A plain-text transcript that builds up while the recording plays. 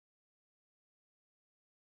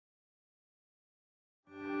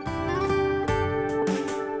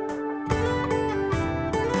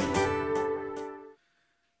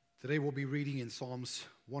Today we'll be reading in Psalms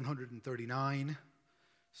 139,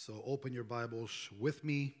 so open your Bibles with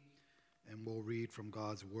me and we'll read from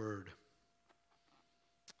God's Word.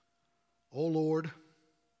 O Lord,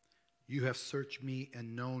 you have searched me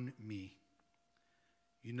and known me.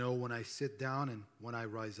 You know when I sit down and when I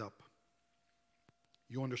rise up.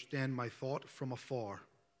 You understand my thought from afar.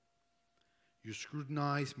 You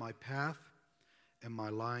scrutinize my path and my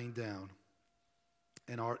lying down,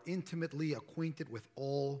 and are intimately acquainted with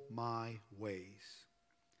all my ways.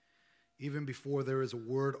 Even before there is a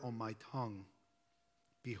word on my tongue,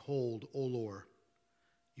 behold, O Lord,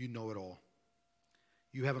 you know it all.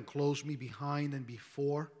 You have enclosed me behind and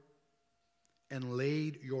before, and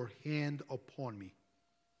laid your hand upon me.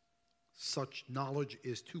 Such knowledge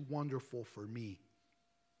is too wonderful for me.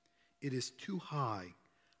 It is too high,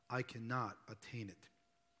 I cannot attain it.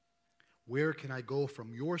 Where can I go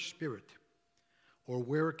from your spirit? Or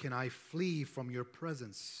where can I flee from your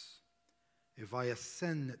presence? If I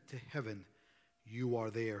ascend to heaven, you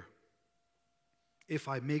are there. If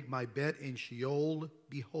I make my bed in Sheol,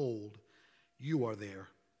 behold, you are there.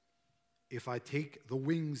 If I take the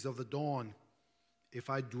wings of the dawn,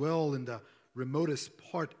 if I dwell in the remotest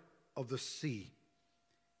part of the sea,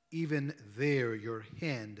 even there your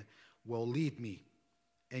hand will lead me,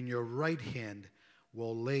 and your right hand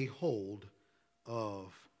will lay hold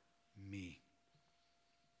of me.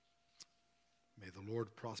 May the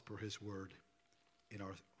Lord prosper his word in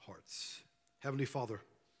our hearts. Heavenly Father,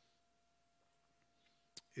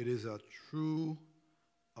 it is a true,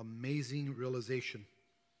 amazing realization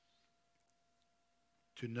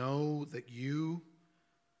to know that you,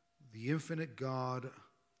 the infinite God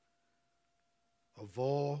of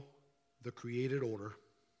all the created order,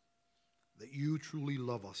 that you truly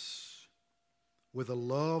love us with a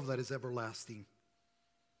love that is everlasting,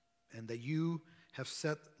 and that you have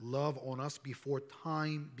set love on us before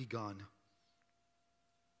time begun.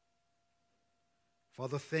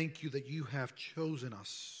 Father, thank you that you have chosen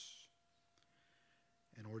us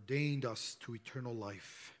and ordained us to eternal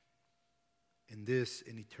life in this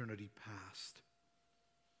in eternity past.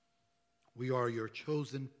 We are your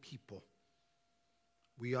chosen people.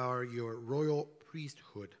 We are your royal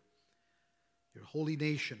priesthood, your holy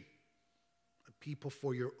nation, a people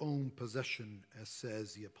for your own possession, as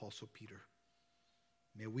says the Apostle Peter.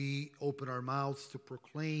 May we open our mouths to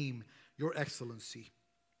proclaim your excellency,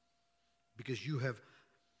 because you have,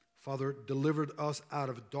 Father, delivered us out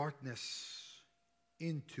of darkness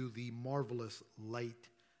into the marvelous light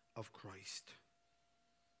of Christ.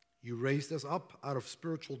 You raised us up out of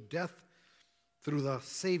spiritual death through the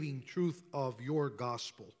saving truth of your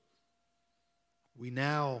gospel. We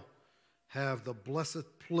now have the blessed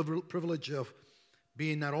privilege of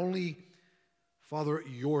being not only, Father,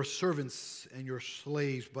 your servants and your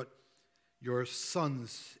slaves, but your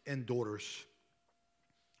sons and daughters.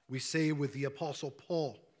 We say with the Apostle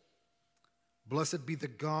Paul, blessed be the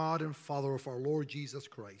God and Father of our Lord Jesus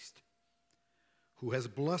Christ, who has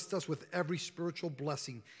blessed us with every spiritual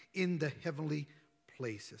blessing in the heavenly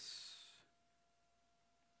places.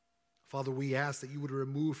 Father, we ask that you would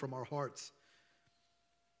remove from our hearts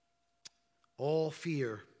all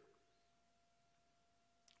fear,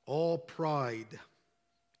 all pride,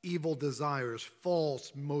 evil desires,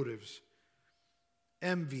 false motives,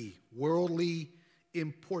 envy, worldly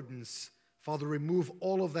importance. Father, remove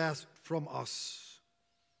all of that from us.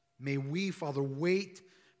 May we, Father, wait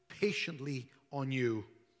patiently on you.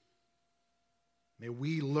 May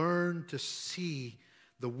we learn to see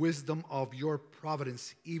the wisdom of your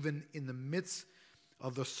providence even in the midst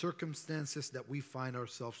of the circumstances that we find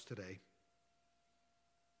ourselves today.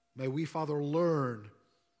 May we, Father, learn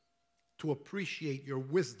to appreciate your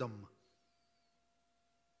wisdom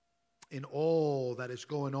in all that is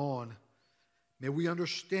going on. May we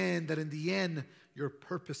understand that in the end, your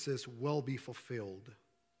purposes will be fulfilled.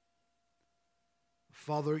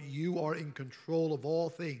 Father, you are in control of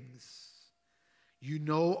all things. You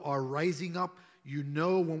know our rising up. You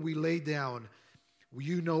know when we lay down.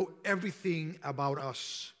 You know everything about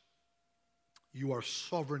us. You are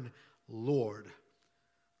sovereign Lord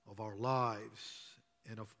of our lives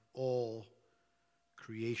and of all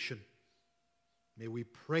creation. May we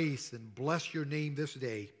praise and bless your name this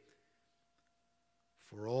day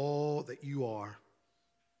for all that you are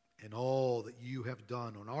and all that you have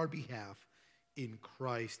done on our behalf in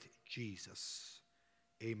Christ Jesus.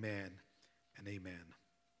 Amen and amen.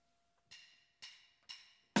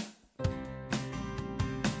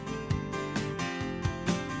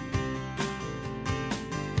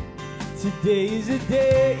 Today is a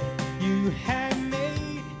day you have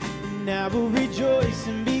made, and I will rejoice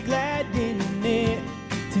and be glad in it.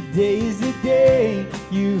 Today is the day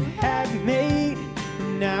you have made,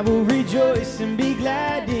 and I will rejoice and be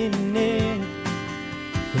glad in it.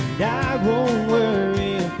 And I won't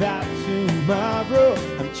worry about tomorrow.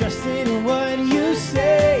 I'm trusting in what you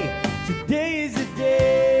say. Today is the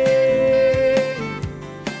day.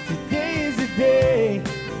 Today is the day.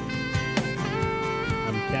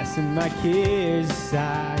 I'm casting my cares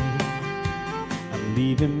aside. I'm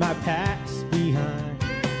leaving my past behind.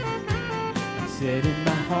 I'm setting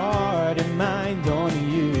my heart and mind on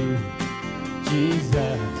you,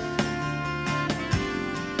 Jesus.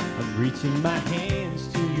 I'm reaching my hands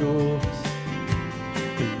to yours,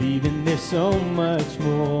 believing there's so much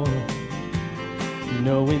more,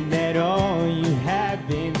 knowing that all you have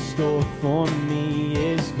in store for me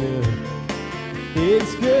is good.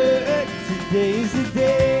 It's good. Today's the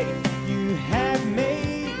day you have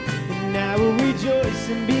made, and I will rejoice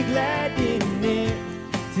and be glad in it.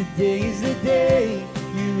 Today's the day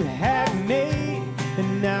you have made,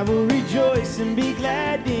 and I will rejoice and be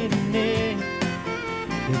glad in it.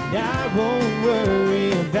 And I won't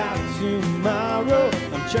worry about tomorrow.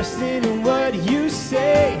 I'm trusting in what you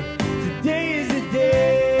say. Today is the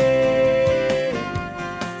day.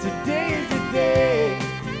 Today is the day.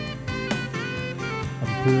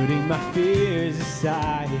 I'm putting my fears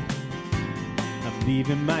aside. I'm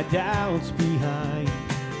leaving my doubts behind.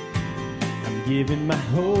 I'm giving my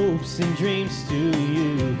hopes and dreams to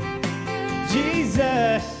you,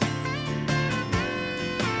 Jesus.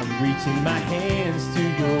 Reaching my hands to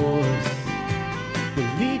yours,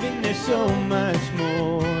 believing there's so much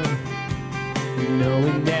more,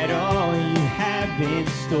 knowing that all you have in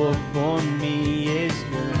store for me is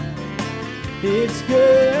good. It's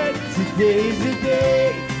good. Today's the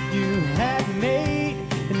day you have made,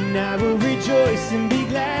 and I will rejoice and be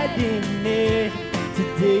glad in it.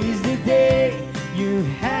 Today's the day you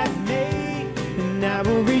have made, and I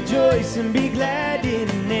will rejoice and be glad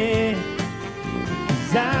in it.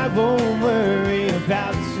 I won't worry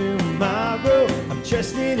about tomorrow. I'm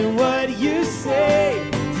trusting in what you say.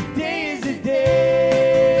 Today is the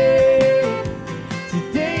day.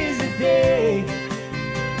 Today is the day.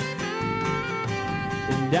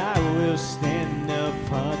 And I will stand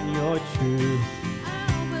upon your truth. I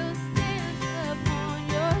will stand upon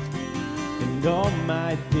your truth. And all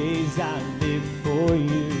my days I live for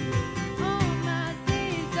you. All my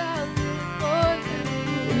days I'll live for you.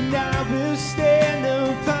 And I will stand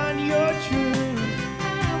upon your truth. I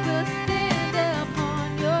will stand upon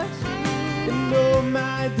your truth. And all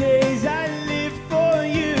my days I live for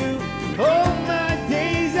you. All my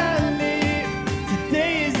days I live.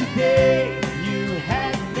 Today is the day you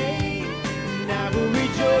have made, and I will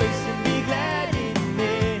rejoice and be glad in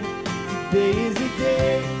it. Today is the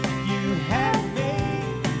day you have made,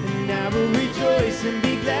 and I will rejoice and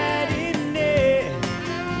be glad in it.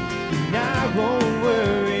 And I won't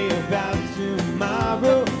worry about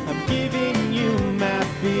tomorrow. I'm giving you my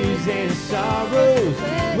fears and sorrows.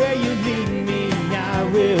 Where you lead me, I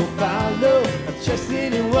will follow. I'm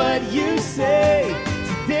trusting in what you say.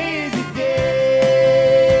 Today is the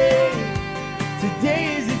day. Today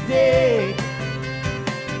is the day.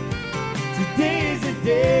 Today is the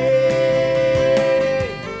day.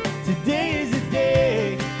 Today is the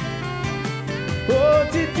day. Oh,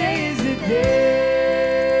 today is the day.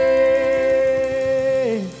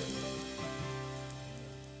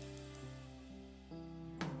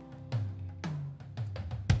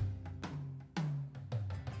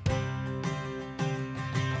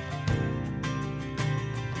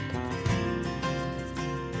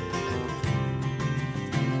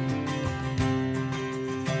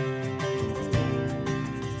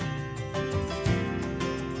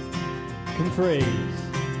 Come praise,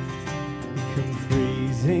 come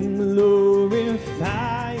praise and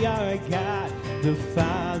glorify our God, the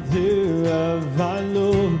Father of our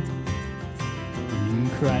Lord. In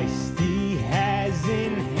Christ He has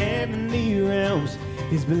in heavenly realms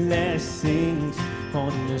His blessings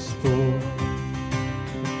on us for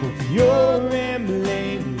pure and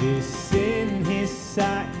blameless in His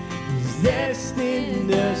sight. He's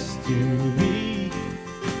destined us to be.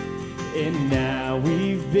 And now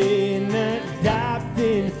we've been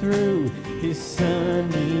adopted through His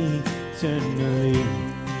Son eternally.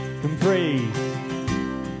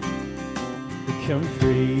 Come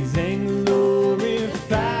praise and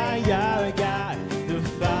glorify our God, the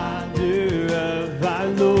Father of our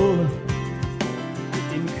Lord.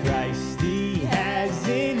 In Christ He has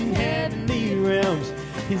in heavenly realms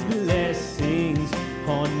His blessings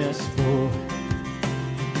on us for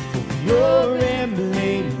pure and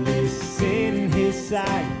blameless in His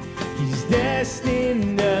sight. He's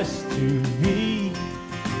destined us to be,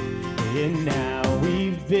 and now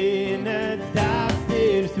we've been adopted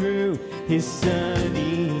His Son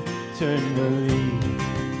eternally.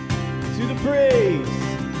 To the praise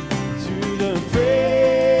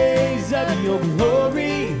of your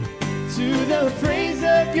glory, to the praise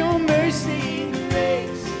of your mercy and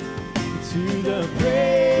grace, to the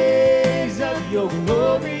praise of your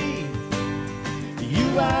glory.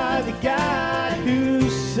 You are the God who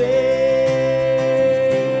saves.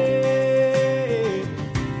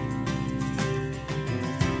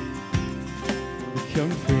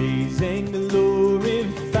 Come praise and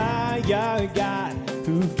glorify our God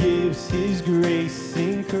who gives His grace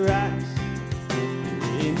in Christ.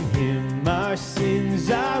 In Him our sins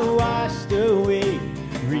are washed away,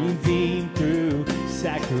 redeemed through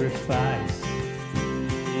sacrifice.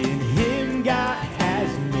 In Him God has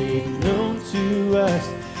made known to us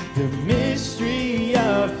the mystery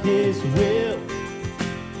of His will,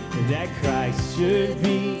 that Christ should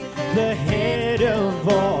be the head of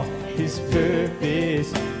all His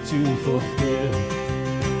purpose to fulfill.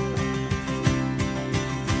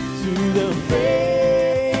 To the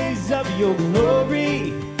praise of your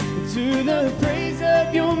glory, to the praise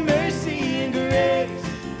of your mercy and grace,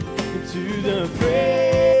 to the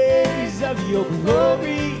praise of your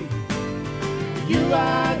glory. You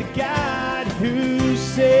are the God who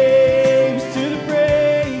saves. To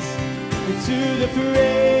the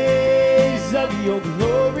praise of your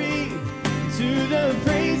glory, to the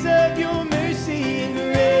praise of your mercy and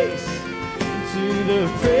grace, to the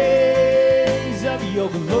praise of your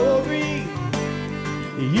glory.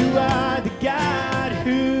 You are the God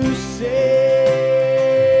who saves.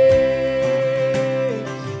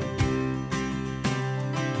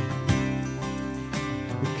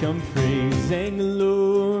 Come praise and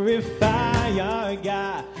glorify our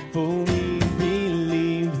God, for we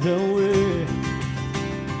believe the word,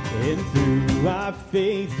 and through our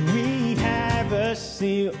faith we have a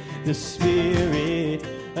seal, the Spirit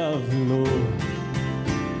of the Lord.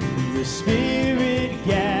 The Spirit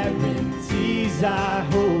guarantees our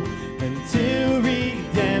hope until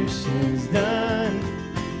redemption's done,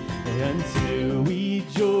 until we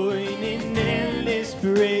join in endless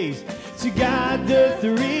praise to God the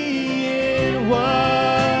three in one.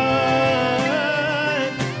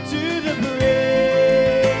 To the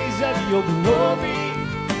praise of your glory,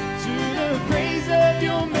 to the praise of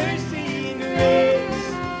your mercy and grace,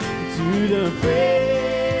 to the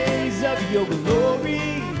praise of your glory.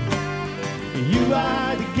 You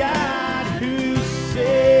are the God who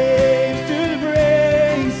saves. To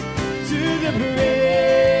the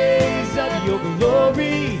praise of your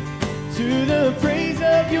glory, to the praise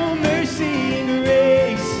of your mercy and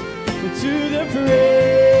grace, to the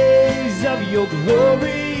praise of your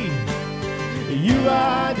glory. You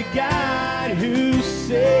are the God who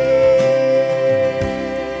saves.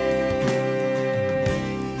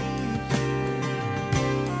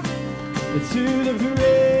 To the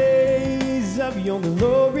praise of your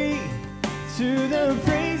glory, to the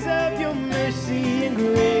praise of your mercy and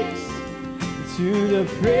grace, to the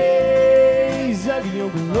praise of your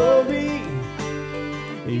glory.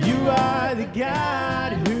 You are the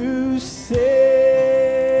God who saves.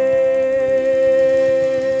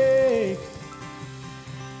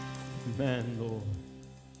 Amen, Lord.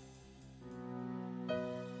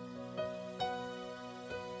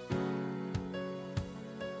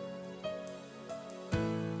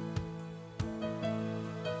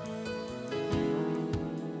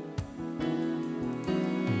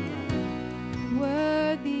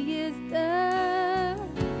 Worthy is the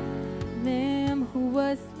Lamb who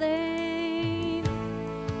was slain.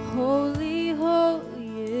 Holy,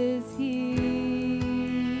 holy is He.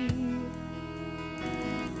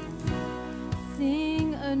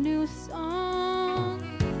 Sing a new song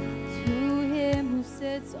to Him who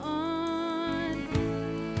sits on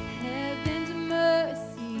heaven's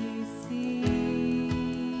mercy seat.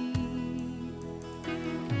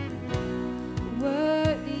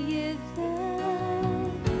 Worthy is the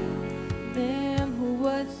Lamb who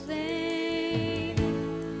was slain.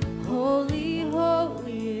 Holy,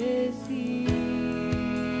 holy is He.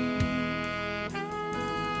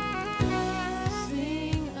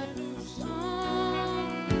 Sing a new song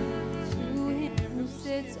to Him who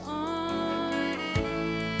sits on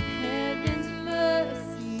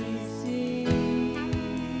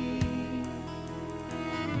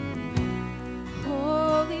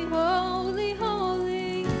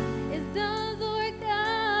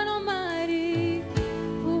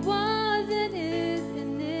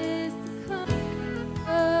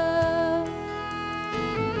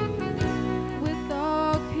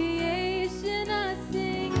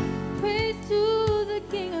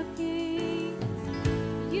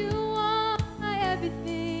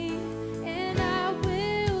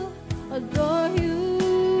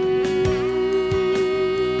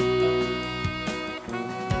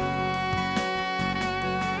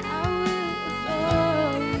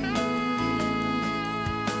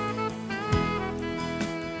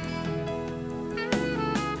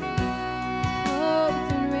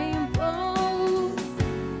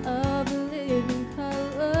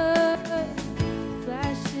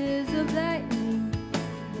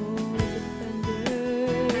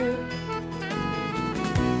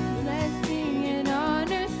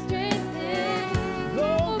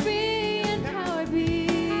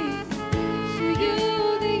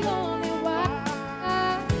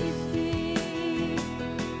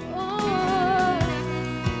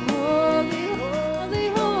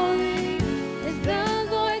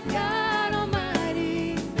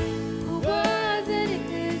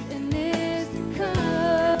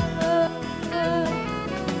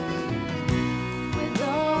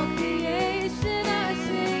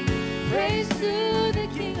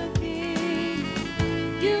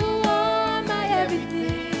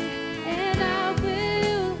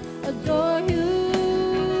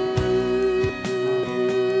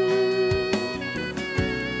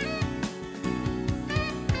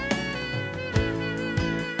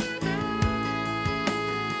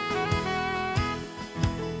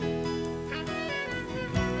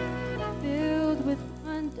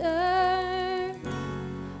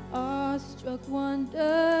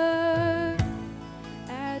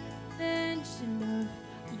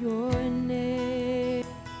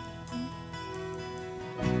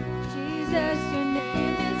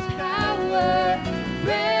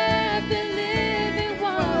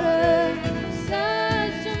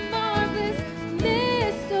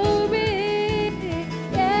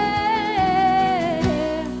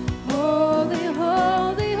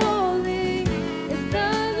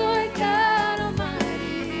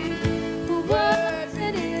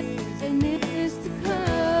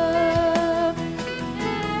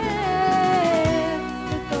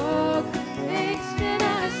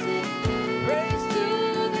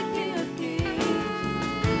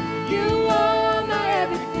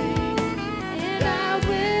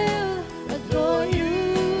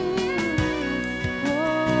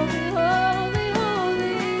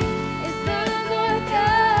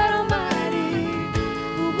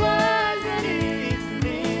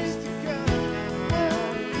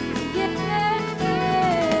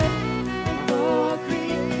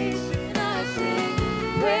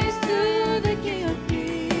praise to the King of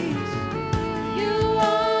Kings. You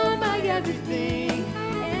are my everything,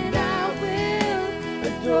 and I will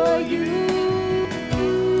adore you.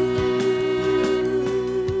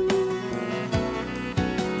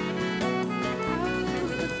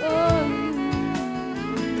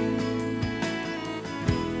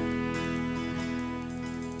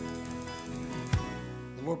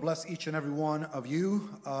 The Lord bless each and every one of you.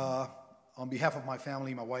 On behalf of my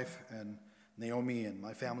family, my wife and Naomi and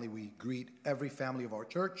my family, we greet every family of our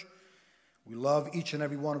church. We love each and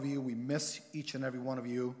every one of you. We miss each and every one of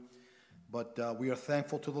you. But we are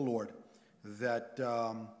thankful to the Lord that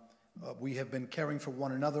we have been caring for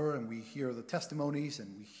one another, and we hear the testimonies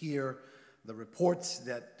and we hear the reports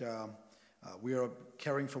that we are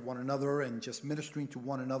caring for one another and just ministering to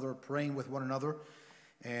one another, praying with one another.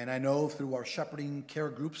 And I know through our shepherding care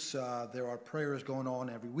groups, there are prayers going on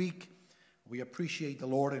every week. We appreciate the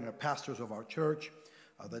Lord and the pastors of our church,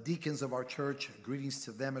 the deacons of our church. Greetings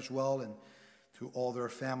to them as well and to all their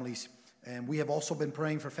families. And we have also been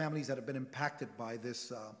praying for families that have been impacted by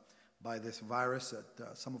this virus.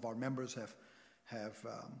 That some of our members have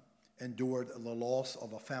endured the loss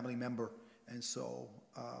of a family member, and so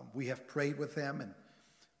we have prayed with them, and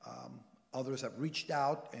others have reached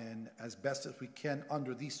out, and as best as we can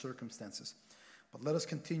under these circumstances. But let us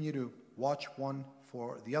continue to watch one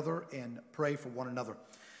for the other and pray for one another.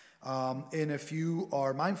 And if you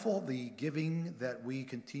are mindful, the giving that we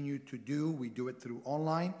continue to do, we do it through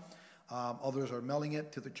online. Others are mailing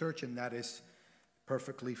it to the church, and that is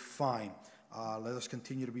perfectly fine. Let us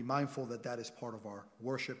continue to be mindful that that is part of our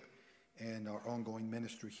worship and our ongoing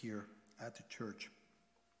ministry here at the church.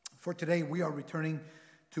 For today, we are returning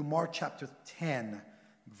to Mark chapter 10,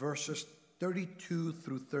 verses 32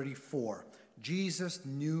 through 34. Jesus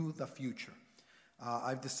knew the future.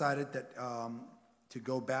 I've decided that to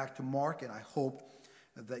go back to Mark, and I hope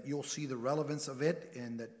that you'll see the relevance of it,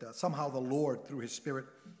 and that somehow the Lord, through His Spirit,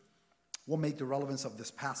 will make the relevance of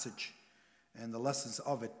this passage and the lessons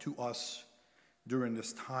of it to us during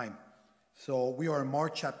this time. So we are in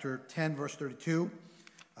Mark chapter 10, verse 32.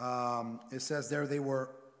 It says there, they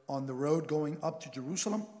were on the road going up to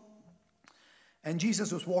Jerusalem, and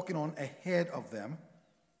Jesus was walking on ahead of them,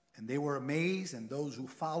 and they were amazed, and those who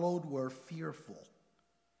followed were fearful.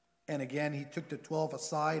 And again, he took the 12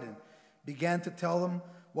 aside and began to tell them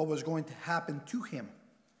what was going to happen to him,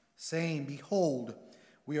 saying, "Behold,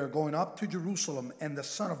 we are going up to Jerusalem, and the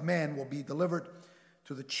Son of Man will be delivered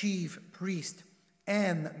to the chief priest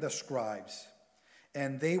and the scribes,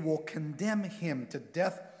 and they will condemn him to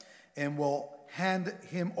death and will hand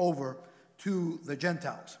him over to the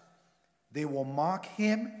Gentiles. They will mock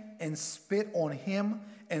him and spit on him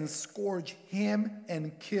and scourge him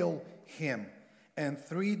and kill him. And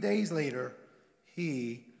 3 days later,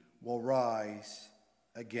 he will rise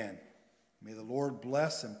again." May the Lord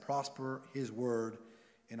bless and prosper His word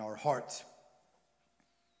in our hearts.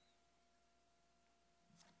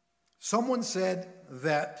 Someone said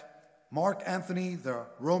that Mark Antony, the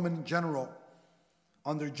Roman general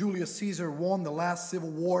under Julius Caesar, won the last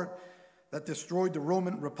civil war that destroyed the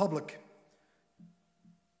Roman Republic.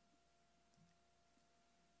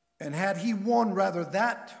 And had he won rather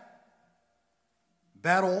that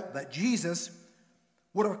battle, that Jesus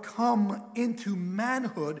would have come into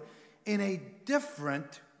manhood in a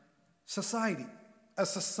different society. A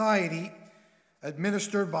society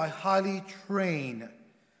administered by highly trained,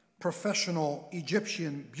 professional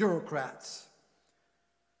Egyptian bureaucrats,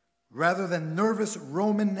 rather than nervous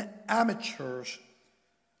Roman amateurs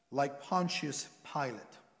like Pontius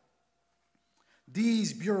Pilate.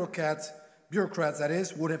 These bureaucrats that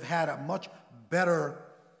is, would have had a much better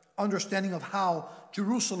understanding of how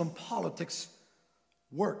Jerusalem politics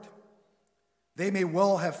worked. They may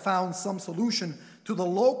well have found some solution to the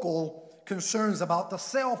local concerns about the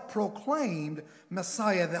self-proclaimed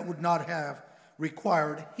Messiah that would not have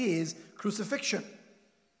required his crucifixion.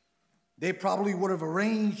 They probably would have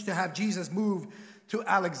arranged to have Jesus move to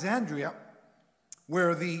Alexandria,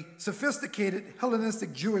 where the sophisticated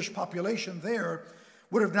Hellenistic Jewish population there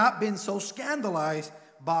would have not been so scandalized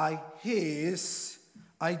by his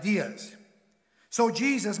ideas. So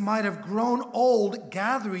Jesus might have grown old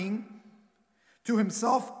gathering to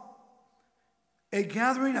himself a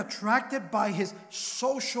gathering attracted by his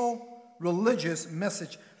social religious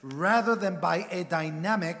message rather than by a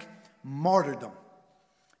dynamic martyrdom.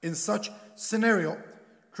 In such scenario,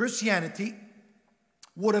 Christianity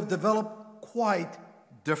would have developed quite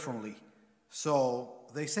differently. So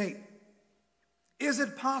they say, is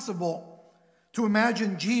it possible to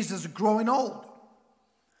imagine Jesus growing old,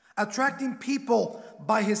 attracting people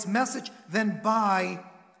by his message than by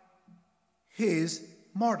his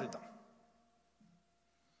martyrdom?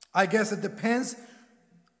 I guess it depends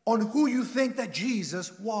on who you think that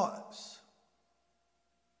Jesus was.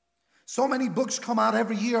 So many books come out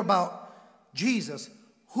every year about Jesus.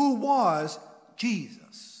 Who was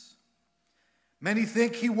Jesus? Many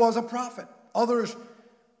think he was a prophet. Others,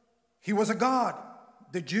 he was a god.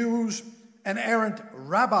 The Jews, an errant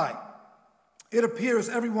rabbi. It appears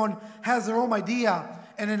everyone has their own idea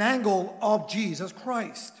and an angle of Jesus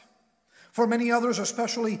Christ. For many others,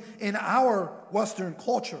 especially in our Western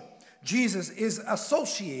culture, Jesus is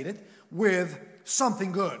associated with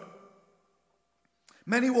something good.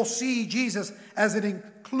 Many will see Jesus as an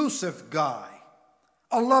inclusive guy,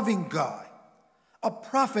 a loving guy, a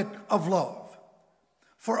prophet of love.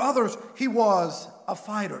 For others, he was a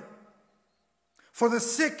fighter. For the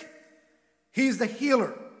sick, he's the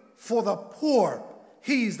healer. For the poor,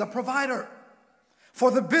 he's the provider.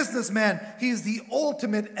 For the businessman, he's the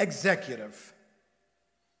ultimate executive.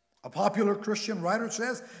 A popular Christian writer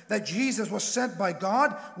says that Jesus was sent by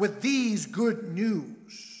God with these good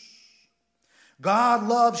news. God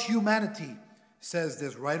loves humanity, says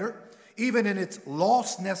this writer, even in its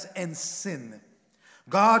lostness and sin.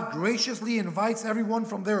 God graciously invites everyone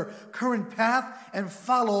from their current path and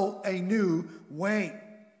follow a new way.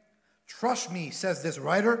 Trust me, says this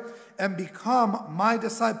writer, and become my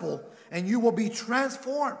disciple, and you will be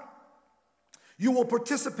transformed. You will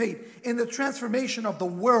participate in the transformation of the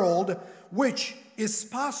world, which is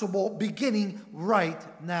possible beginning right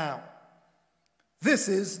now. This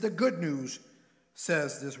is the good news,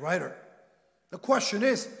 says this writer. The question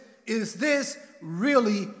is this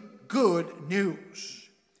really good news?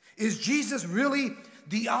 Is Jesus really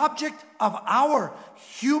the object of our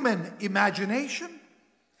human imagination?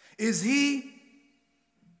 Is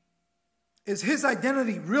his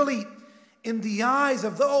identity really in the eyes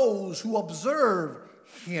of those who observe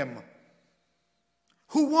him?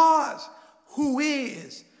 Who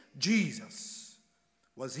is Jesus?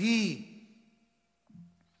 Was he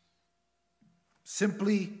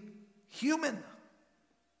simply human,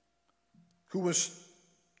 who was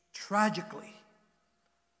tragically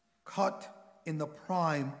cut in the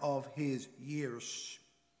prime of his years?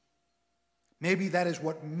 Maybe that is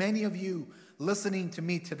what many of you listening to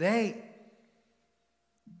me today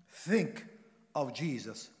think of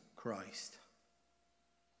Jesus Christ.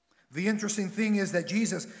 The interesting thing is that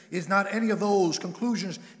Jesus is not any of those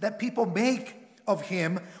conclusions that people make of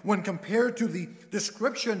him when compared to the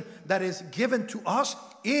description that is given to us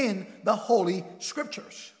in the Holy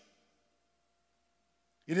Scriptures.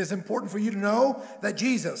 It is important for you to know that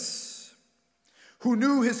Jesus, who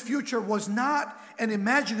knew his future, was not an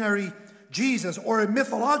imaginary Jesus or a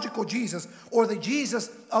mythological Jesus or the Jesus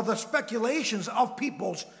of the speculations of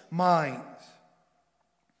people's minds.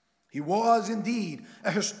 He was indeed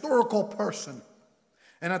a historical person,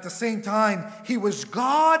 and at the same time, he was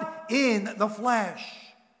God in the flesh.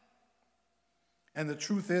 And the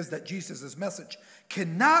truth is that Jesus' message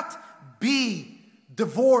cannot be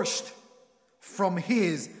divorced from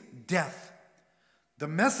his death. The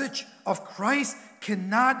message of Christ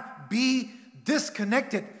cannot be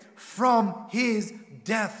disconnected from his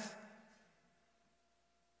death.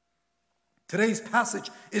 Today's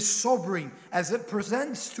passage is sobering as it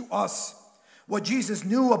presents to us what Jesus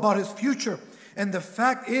knew about his future. And the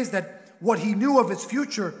fact is that what he knew of his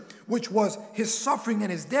future, which was his suffering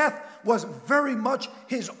and his death, was very much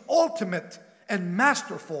his ultimate and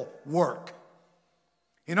masterful work.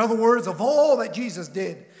 In other words, of all that Jesus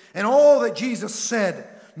did and all that Jesus said,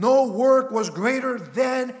 no work was greater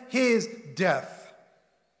than his death.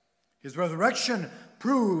 His resurrection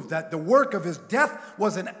proved that the work of his death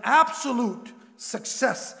was an absolute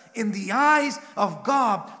success in the eyes of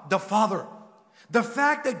God the Father. The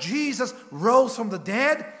fact that Jesus rose from the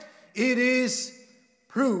dead, it is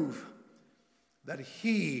proof that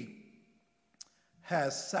he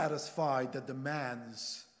has satisfied the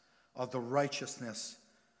demands of the righteousness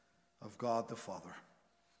of God the Father.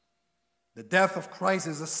 The death of Christ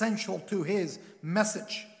is essential to his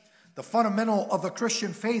message. The fundamental of the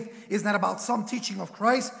Christian faith is not about some teaching of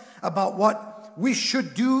Christ, about what we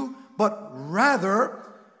should do, but rather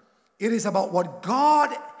it is about what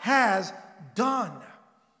God has done.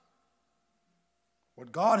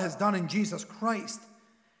 What God has done in Jesus Christ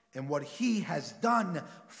and what he has done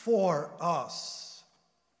for us.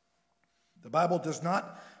 The Bible does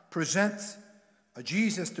not present a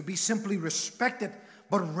Jesus to be simply respected,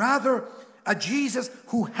 but rather a Jesus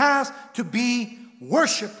who has to be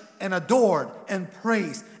worshiped and adored and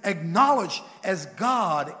praised, acknowledged as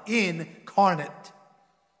God incarnate.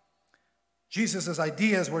 Jesus'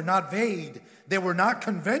 ideas were not vague, they were not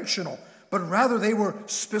conventional, but rather they were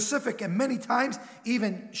specific and many times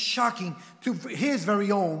even shocking to his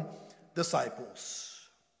very own disciples.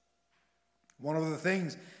 One of the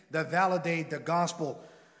things that validate the gospel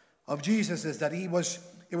of Jesus is that it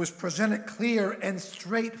was presented clear and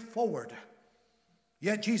straightforward.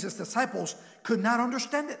 Yet Jesus' disciples could not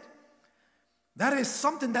understand it. That is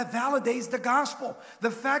something that validates the gospel.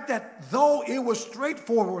 The fact that though it was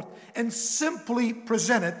straightforward and simply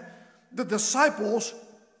presented, the disciples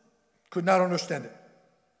could not understand it.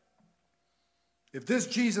 If this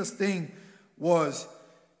Jesus thing was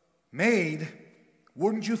made,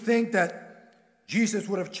 wouldn't you think that Jesus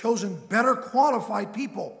would have chosen better qualified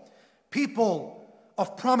people, people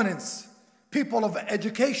of prominence, people of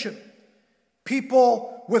education,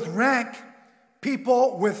 people with rank,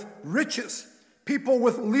 people with riches, people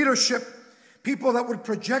with leadership, people that would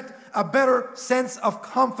project a better sense of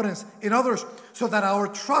confidence in others so that our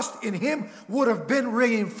trust in him would have been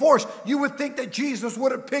reinforced? You would think that Jesus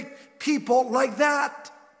would have picked people like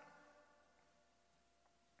that.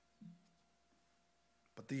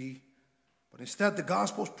 But instead, the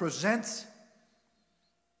Gospels presents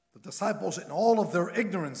the disciples in all of their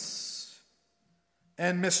ignorance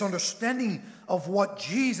and misunderstanding of what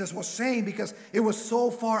Jesus was saying, because it was so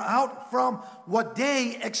far out from what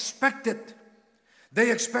they expected.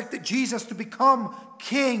 They expected Jesus to become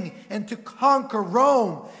king and to conquer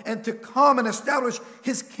Rome and to come and establish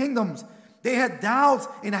his kingdoms. They had doubts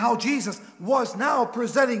in how Jesus was now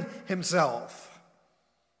presenting himself.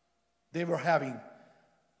 They were having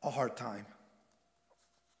a hard time.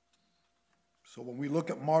 So when we look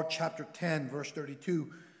at Mark chapter 10, verse 32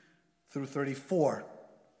 through 34,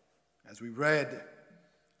 as we read,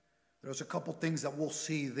 there's a couple things that we'll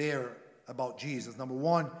see there about Jesus. Number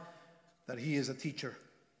one, that he is a teacher.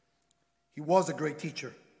 He was a great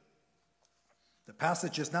teacher. The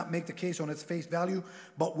passage does not make the case on its face value,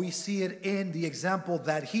 but we see it in the example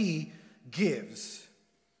that he gives.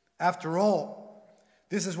 After all,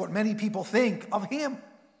 this is what many people think of him,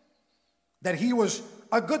 that he was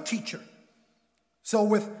a good teacher. So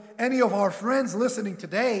with any of our friends listening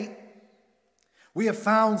today, we have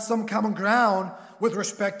found some common ground with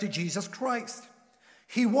respect to Jesus Christ.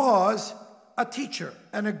 He was a teacher,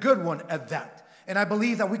 and a good one at that. And I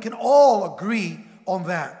believe that we can all agree on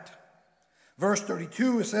that. Verse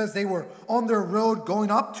 32, it says they were on their road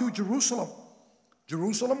going up to Jerusalem.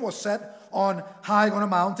 Jerusalem was set on high on a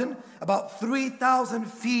mountain, about 3,000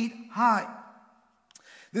 feet high.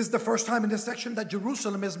 This is the first time in this section that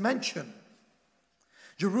Jerusalem is mentioned.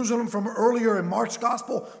 Jerusalem from earlier in Mark's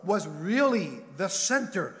gospel was really the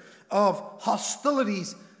center of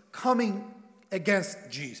hostilities coming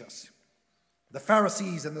against Jesus. The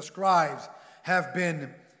Pharisees and the scribes have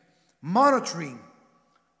been monitoring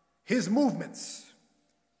his movements.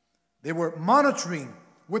 They were monitoring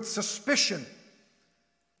with suspicion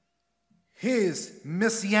his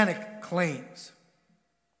messianic claims.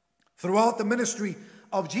 Throughout the ministry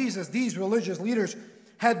of Jesus, these religious leaders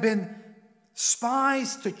had been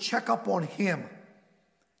spies to check up on him.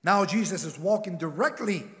 Now Jesus is walking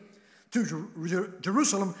directly to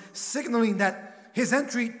Jerusalem, signaling that his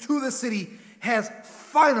entry to the city has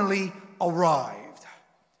finally arrived.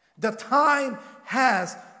 The time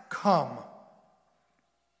has come.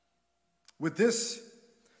 With this,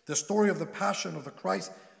 the story of the Passion of the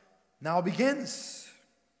Christ now begins.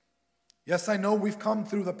 Yes, I know we've come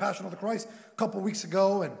through the Passion of the Christ a couple weeks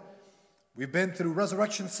ago, and we've been through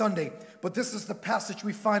Resurrection Sunday, but this is the passage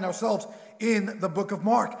we find ourselves in the book of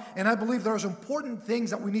Mark. And I believe there's important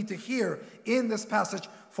things that we need to hear in this passage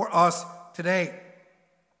for us today.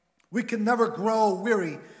 We can never grow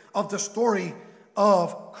weary of the story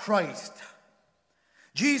of Christ.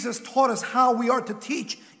 Jesus taught us how we are to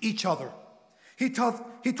teach each other. He taught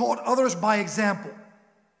others by example.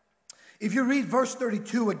 If you read verse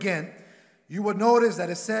 32 again, you would notice that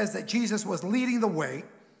it says that Jesus was leading the way.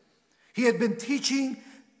 He had been teaching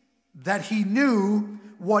that he knew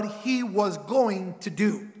what he was going to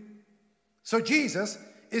do. So Jesus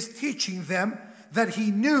is teaching them that he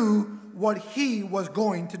knew what he was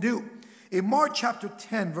going to do. In Mark chapter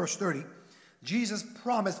 10, verse 30, Jesus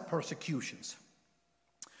promised persecutions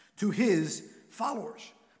to his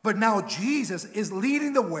followers. But now Jesus is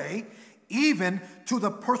leading the way even to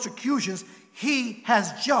the persecutions he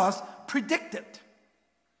has just predicted.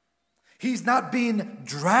 He's not being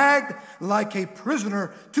dragged like a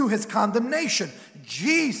prisoner to his condemnation.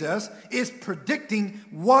 Jesus is predicting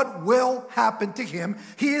what will happen to him.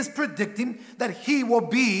 He is predicting that he will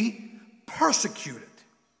be persecuted.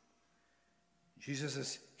 Jesus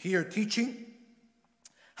is here teaching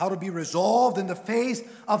how to be resolved in the face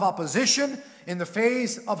of opposition, in the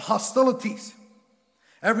face of hostilities.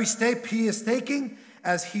 Every step he is taking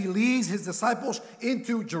as he leads his disciples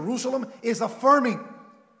into Jerusalem is affirming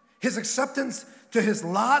his acceptance to his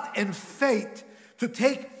lot and fate to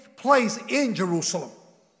take place in Jerusalem.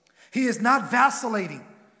 He is not vacillating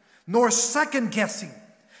nor second guessing.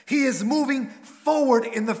 He is moving forward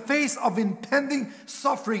in the face of impending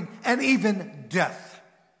suffering and even death.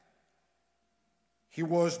 He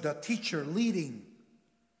was the teacher leading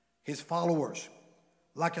his followers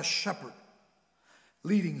like a shepherd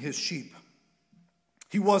leading his sheep.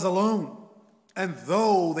 He was alone, and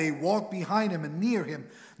though they walked behind him and near him,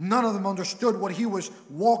 none of them understood what he was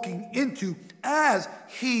walking into as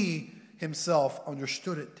he himself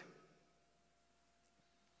understood it.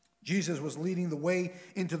 Jesus was leading the way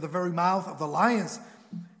into the very mouth of the lions.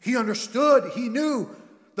 He understood, he knew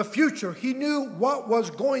the future, he knew what was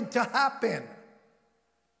going to happen.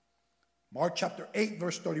 Mark chapter 8,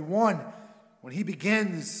 verse 31, when he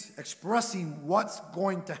begins expressing what's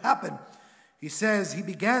going to happen, he says, he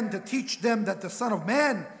began to teach them that the Son of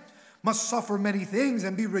Man must suffer many things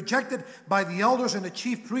and be rejected by the elders and the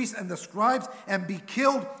chief priests and the scribes and be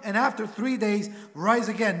killed, and after 3 days rise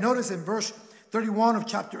again. Notice in verse 31 of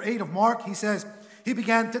chapter 8 of Mark, he says, he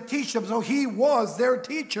began to teach them. So he was their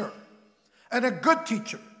teacher, and a good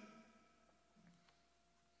teacher.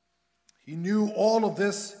 He knew all of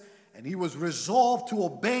this, and he was resolved to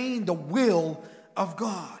obeying the will of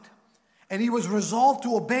God. And he was resolved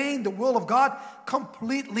to obeying the will of God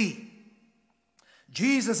completely.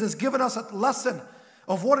 Jesus has given us a lesson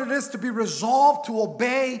of what it is to be resolved to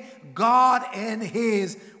obey God and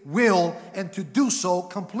his will, and to do so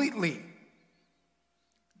completely.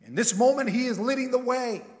 In this moment, he is leading the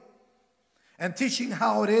way and teaching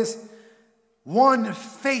how it is one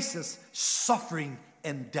faces suffering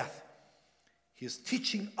and death. He is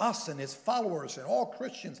teaching us and his followers and all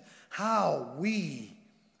Christians how we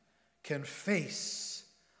can face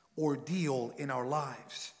ordeal in our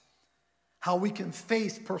lives, how we can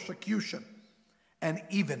face persecution and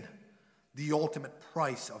even the ultimate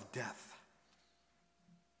price of death.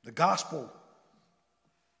 The Gospel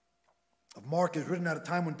of Mark is written at a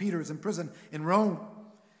time when Peter is in prison in Rome,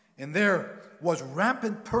 and there was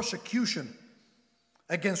rampant persecution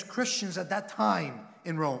against Christians at that time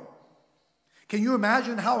in Rome. Can you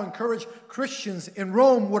imagine how encouraged Christians in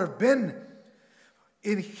Rome would have been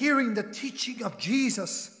in hearing the teaching of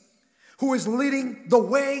Jesus, who is leading the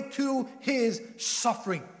way to his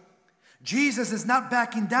suffering? Jesus is not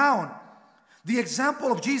backing down. The example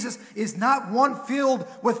of Jesus is not one filled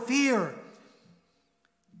with fear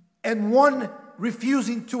and one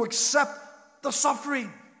refusing to accept the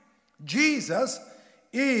suffering. Jesus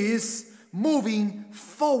is moving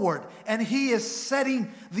forward, and he is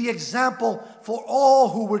setting the example for all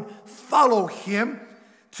who would follow him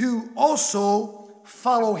to also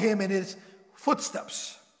follow him in his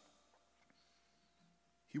footsteps.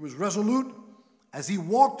 He was resolute as he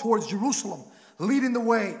walked towards Jerusalem, leading the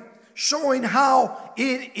way, showing how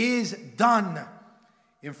it is done.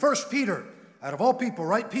 In 1 Peter, out of all people,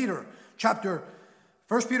 right? 1 Peter chapter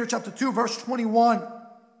 2, verse 21.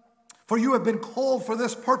 For you have been called for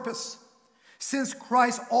this purpose, since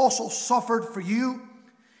Christ also suffered for you,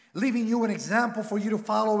 leaving you an example for you to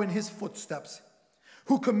follow in his footsteps,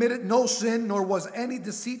 who committed no sin, nor was any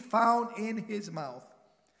deceit found in his mouth.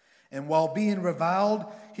 And while being reviled,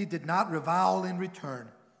 he did not revile in return.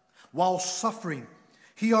 While suffering,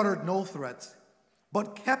 he uttered no threats,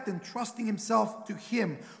 but kept entrusting himself to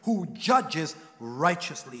him who judges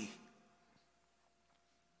righteously.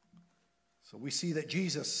 So we see that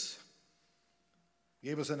Jesus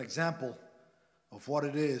gave us an example of what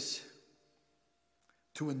it is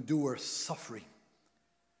to endure suffering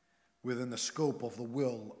within the scope of the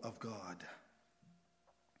will of God.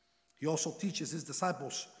 He also teaches his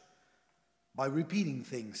disciples by repeating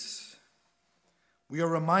things. We are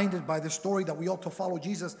reminded by this story that we ought to follow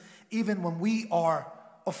Jesus even when we are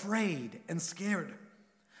afraid and scared.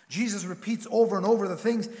 Jesus repeats over and over the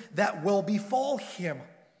things that will befall him.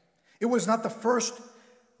 It was not the first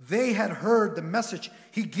they had heard the message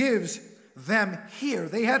he gives them here.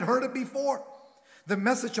 They had heard it before. The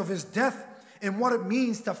message of his death and what it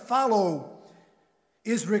means to follow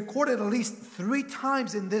is recorded at least 3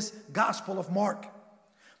 times in this Gospel of Mark.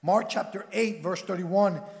 Mark chapter 8, verse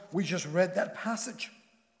 31, we just read that passage.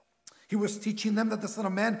 He was teaching them that the Son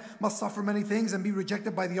of Man must suffer many things and be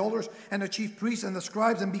rejected by the elders and the chief priests and the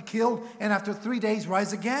scribes and be killed, and after 3 days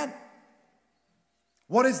rise again.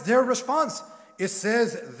 What is their response? It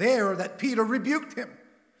says there that Peter rebuked him.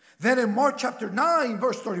 Then in Mark chapter 9,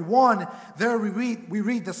 verse 31, there we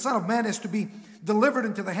read the Son of Man is to be delivered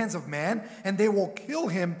into the hands of man, and they will kill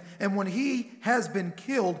him. And when he has been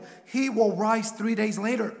killed, he will rise 3 days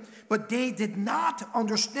later. But they did not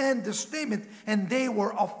understand this statement, and they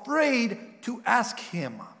were afraid to ask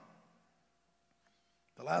him.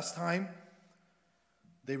 The last time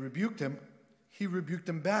they rebuked him, he rebuked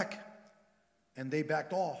them back, and they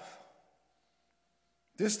backed off.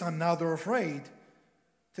 This time now they're afraid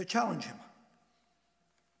to challenge him.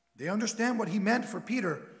 They understand what he meant for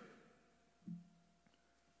Peter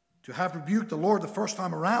to have rebuked the Lord the first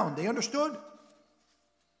time around. They understood.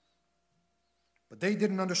 But they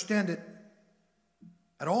didn't understand it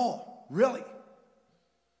at all, really.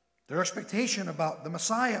 Their expectation about the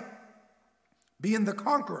Messiah being the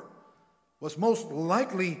conqueror was most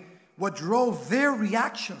likely what drove their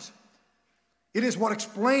reactions. It is what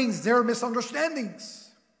explains their misunderstandings.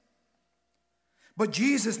 But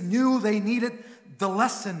Jesus knew they needed the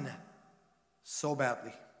lesson so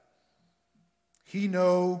badly. He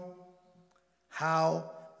knew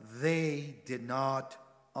how they did not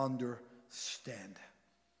understand.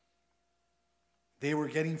 They were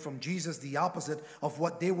getting from Jesus the opposite of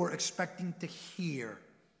what they were expecting to hear.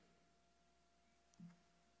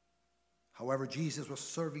 However, Jesus was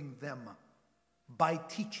serving them by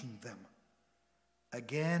teaching them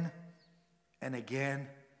again and again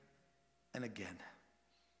and again.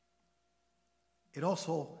 It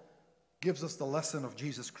also gives us the lesson of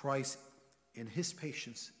Jesus Christ in his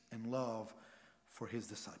patience and love for his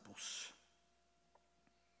disciples.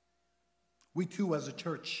 We too, as a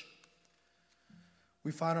church,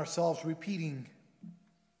 we find ourselves repeating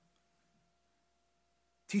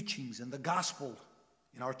teachings and the gospel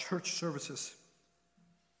in our church services.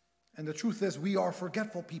 And the truth is, we are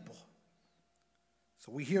forgetful people.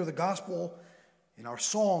 So we hear the gospel in our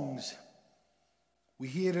songs. We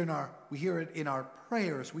hear it in our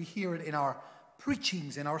prayers. We hear it in our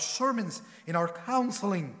preachings, in our sermons, in our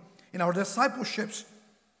counseling, in our discipleships.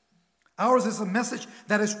 Ours is a message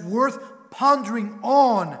that is worth pondering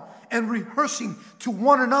on and rehearsing to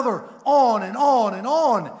one another on and on and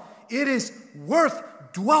on. It is worth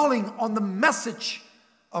dwelling on the message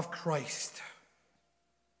of Christ.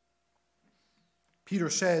 Peter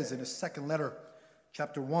says in his second letter,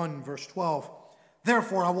 chapter 1, verse 12,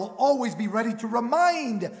 "Therefore I will always be ready to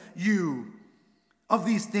remind you of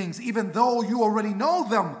these things, even though you already know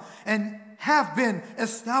them and have been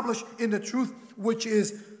established in the truth which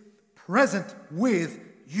is present with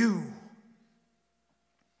you."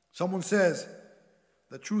 Someone says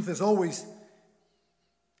the truth is always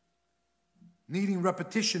needing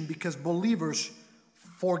repetition because believers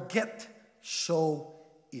forget so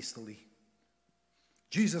easily.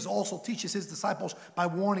 Jesus also teaches his disciples by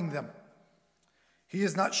warning them. He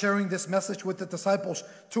is not sharing this message with the disciples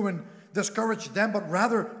to discourage them, but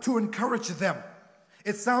rather to encourage them.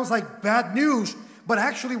 It sounds like bad news, but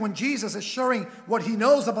actually when Jesus is sharing what he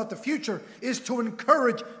knows about the future is to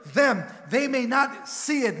encourage them. They may not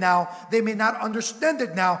see it now, they may not understand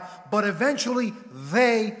it now, but eventually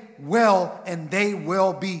they will, and they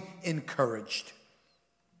will be encouraged.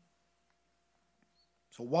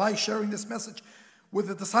 So why sharing this message with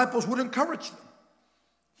the disciples would encourage them?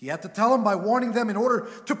 He had to tell them by warning them in order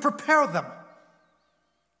to prepare them.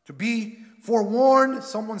 To be forewarned,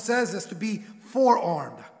 someone says, is to be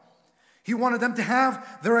forearmed. He wanted them to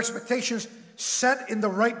have their expectations set in the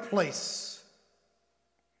right place,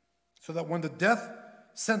 so that when the death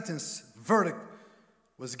sentence verdict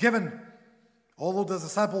was given, although the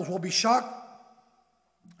disciples will be shocked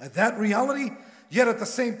at that reality, yet at the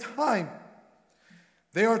same time,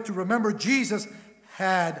 they are to remember Jesus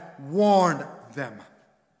had warned them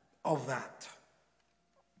of that.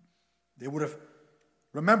 They would have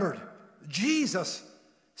remembered Jesus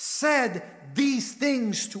said these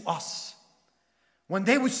things to us. When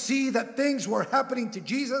they would see that things were happening to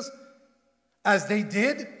Jesus, as they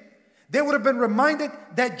did, they would have been reminded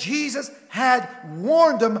that Jesus had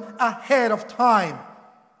warned them ahead of time.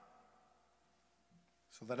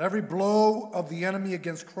 So that every blow of the enemy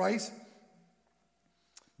against Christ,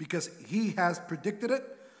 because he has predicted it,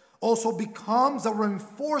 also becomes a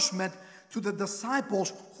reinforcement to the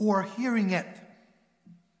disciples who are hearing it.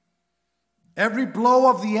 Every blow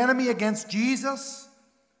of the enemy against Jesus,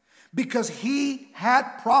 because he had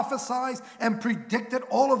prophesied and predicted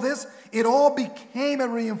all of this, it all became a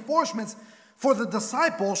reinforcement for the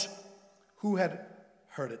disciples who had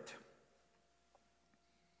heard it.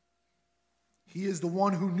 He is the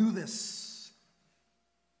one who knew this.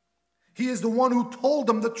 He is the one who told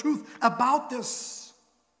them the truth about this.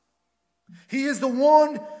 He is the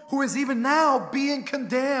one who is even now being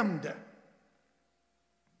condemned.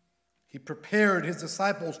 He prepared his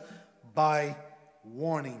disciples by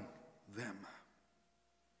warning them.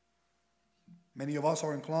 Many of us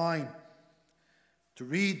are inclined to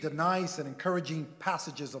read the nice and encouraging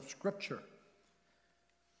passages of Scripture.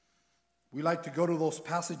 We like to go to those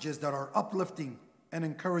passages that are uplifting and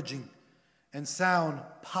encouraging and sound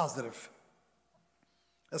positive,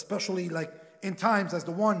 especially like in times as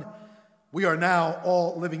the one we are now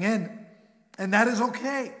all living in. And that is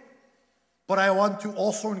okay. But I want to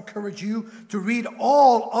also encourage you to read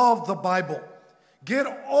all of the Bible. Get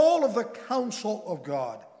all of the counsel of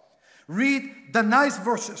God. Read the nice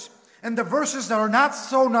verses and the verses that are not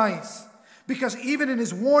so nice. Because even in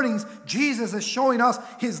his warnings, Jesus is showing us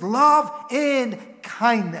his love and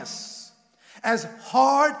kindness. As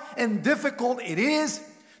hard and difficult it is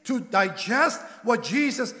to digest what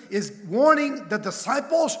Jesus is warning the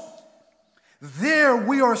disciples, there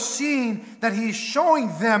we are seeing that he's showing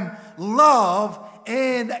them love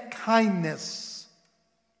and kindness.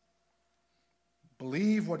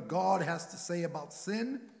 Believe what God has to say about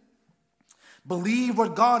sin. Believe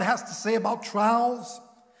what God has to say about trials.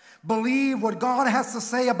 Believe what God has to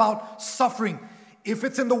say about suffering. If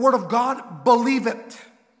it's in the Word of God, believe it.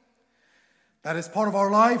 That is part of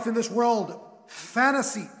our life in this world.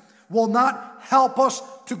 Fantasy will not help us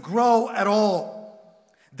to grow at all.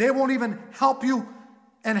 They won't even help you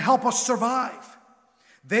and help us survive.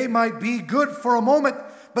 They might be good for a moment,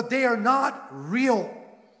 but they are not real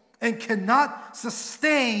and cannot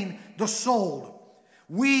sustain the soul.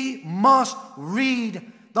 We must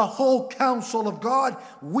read the whole counsel of God.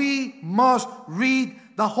 We must read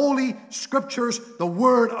the Holy Scriptures, the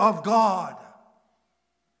Word of God.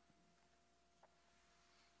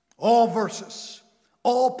 All verses,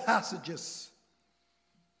 all passages.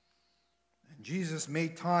 And Jesus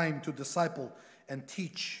made time to disciple and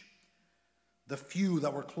teach the few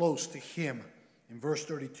that were close to him. In verse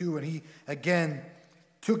 32, and he again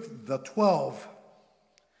took the 12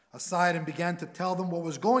 aside and began to tell them what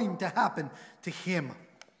was going to happen to him.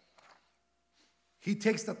 He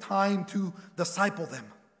takes the time to disciple them.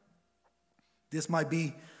 This might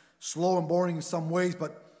be slow and boring in some ways,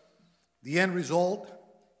 but the end result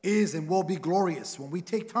is and will be glorious when we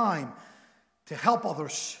take time to help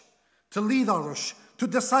others, to lead others, to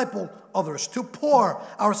disciple others, to pour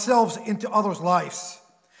ourselves into others' lives.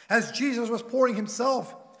 As Jesus was pouring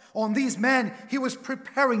himself on these men, he was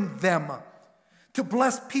preparing them to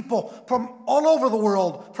bless people from all over the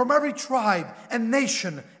world, from every tribe and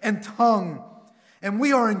nation and tongue. And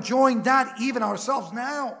we are enjoying that even ourselves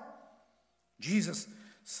now. Jesus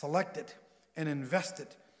selected and invested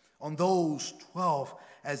on those 12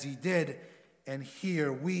 as he did. And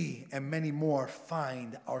here we and many more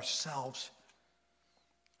find ourselves.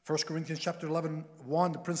 1 Corinthians chapter 11,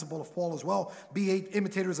 1, the principle of Paul as well. Be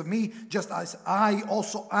imitators of me, just as I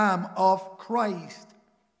also am of Christ.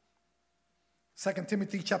 2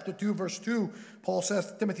 Timothy chapter 2, verse 2, Paul says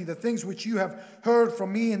to Timothy, the things which you have heard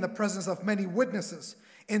from me in the presence of many witnesses,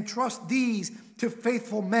 entrust these to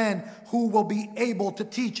faithful men who will be able to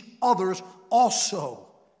teach others also.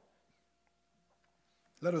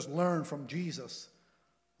 Let us learn from Jesus.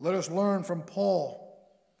 Let us learn from Paul.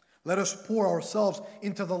 Let us pour ourselves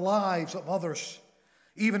into the lives of others.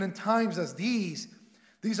 Even in times as these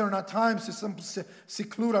are not times to simply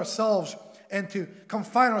seclude ourselves and to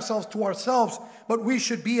confine ourselves to ourselves, but we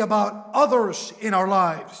should be about others in our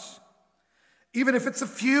lives. Even if it's a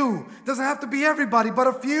few, it doesn't have to be everybody, but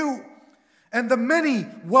a few. And the many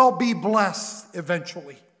will be blessed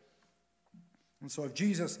eventually. And so if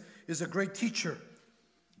Jesus is a great teacher,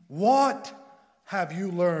 what have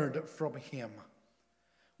you learned from him?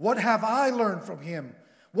 What have I learned from him?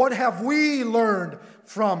 What have we learned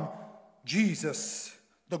from Jesus,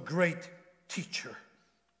 the great teacher?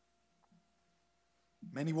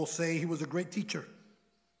 Many will say he was a great teacher,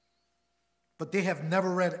 but they have never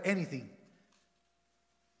read anything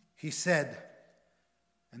he said,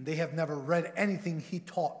 and they have never read anything he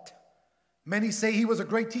taught. Many say he was a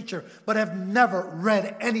great teacher, but have never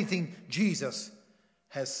read anything Jesus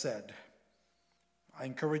has said. I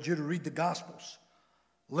encourage you to read the Gospels.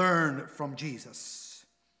 Learn from Jesus.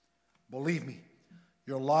 Believe me,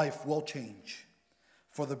 your life will change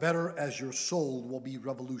for the better as your soul will be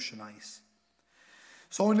revolutionized.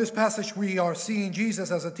 So in this passage, we are seeing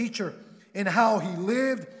Jesus as a teacher in how he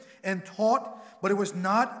lived and taught, but it was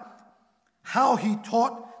not how he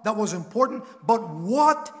taught that was important, but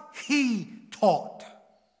what he taught.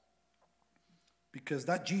 Because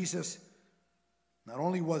that Jesus not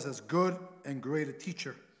only was as good and great a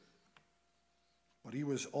teacher, but he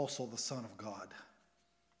was also the Son of God.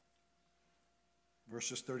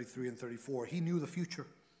 Verses 33 and 34, he knew the future.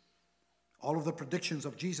 All of the predictions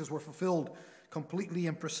of Jesus were fulfilled completely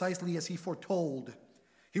and precisely as he foretold.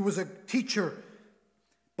 He was a teacher,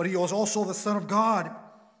 but he was also the Son of God.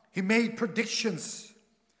 He made predictions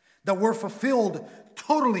that were fulfilled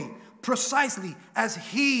totally, precisely as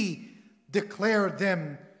he declared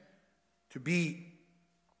them to be.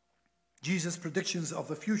 Jesus' predictions of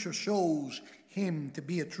the future shows him to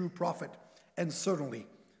be a true prophet and certainly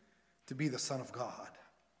to be the Son of God.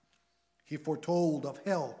 He foretold of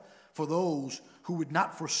hell for those who would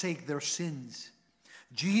not forsake their sins.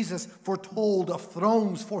 Jesus foretold of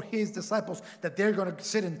thrones for his disciples, that they're going to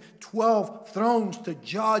sit in 12 thrones to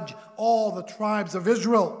judge all the tribes of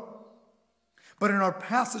Israel. But in our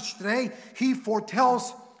passage today, he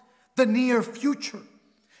foretells the near future.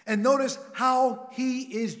 And notice how he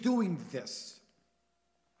is doing this.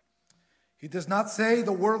 He does not say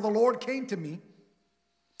the word of the Lord came to me.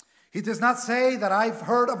 He does not say that I've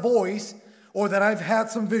heard a voice or that I've had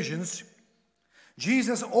some visions.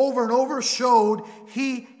 Jesus over and over showed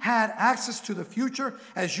he had access to the future,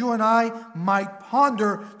 as you and I might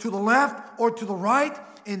ponder to the left or to the right.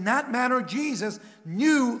 In that manner, Jesus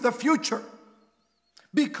knew the future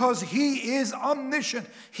because he is omniscient.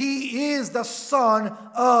 He is the Son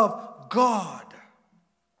of God.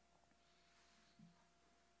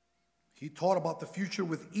 He taught about the future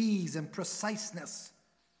with ease and preciseness.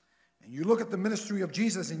 And you look at the ministry of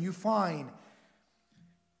Jesus and you find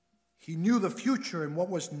he knew the future and what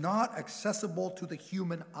was not accessible to the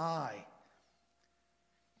human eye.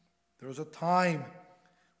 There was a time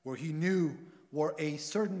where he knew where a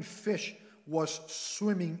certain fish was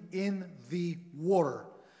swimming in the water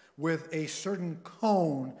with a certain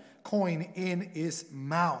coin in its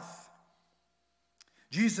mouth.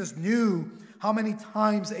 Jesus knew how many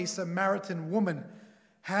times a Samaritan woman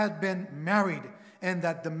had been married and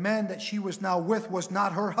that the man that she was now with was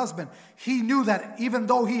not her husband. He knew that even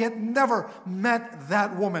though he had never met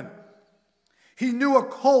that woman. He knew a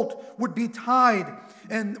colt would be tied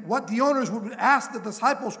and what the owners would ask the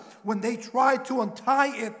disciples when they tried to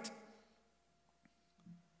untie it.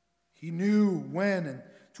 He knew when and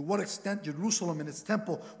to what extent Jerusalem and its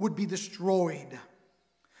temple would be destroyed.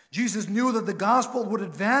 Jesus knew that the gospel would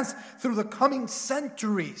advance through the coming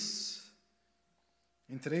centuries.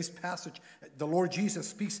 In today's passage, the Lord Jesus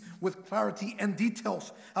speaks with clarity and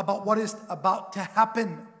details about what is about to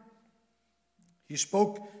happen. He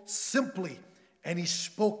spoke simply and he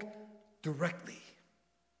spoke directly.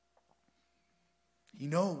 He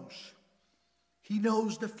knows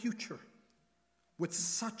the future with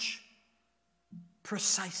such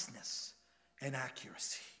preciseness and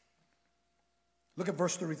accuracy. Look at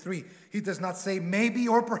verse 33. He does not say maybe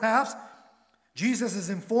or perhaps. Jesus is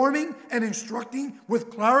informing and instructing with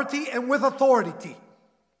clarity and with authority.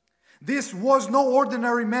 This was no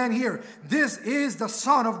ordinary man here. This is the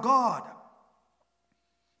Son of God.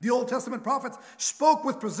 The Old Testament prophets spoke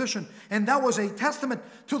with precision, and that was a testament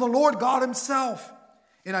to the Lord God himself.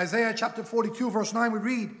 In Isaiah chapter 42, verse 9, we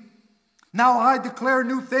read, "Now I declare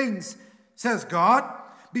new things, says God.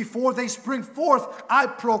 Before they spring forth, I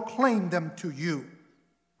proclaim them to you."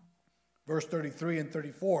 Verse 33 and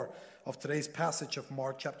 34 of today's passage of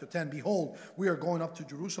Mark chapter 10. "Behold, we are going up to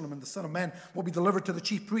Jerusalem, and the Son of Man will be delivered to the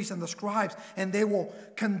chief priests and the scribes, and they will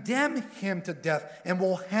condemn him to death and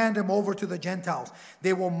will hand him over to the Gentiles.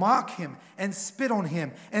 They will mock him and spit on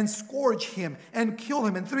him and scourge him and kill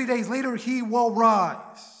him, and 3 days later he will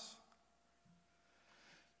rise."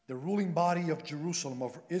 The ruling body of Jerusalem,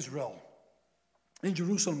 of Israel, in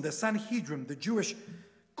Jerusalem, the Sanhedrin, the Jewish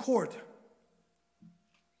court,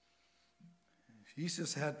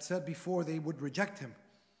 Jesus had said before they would reject him.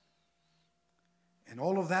 And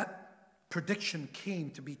all of that prediction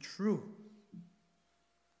came to be true.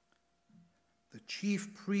 The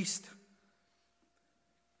chief priest,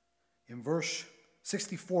 in verse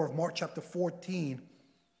 64 of Mark chapter 14,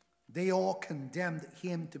 they all condemned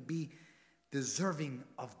him to be deserving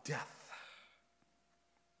of death.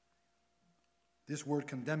 This word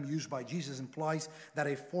condemn used by Jesus implies that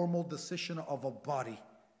a formal decision of a body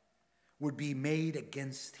would be made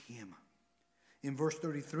against him. In verse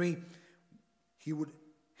 33, he would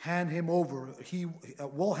hand him over. He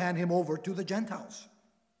will hand him over to the Gentiles.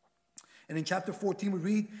 And in chapter 14, we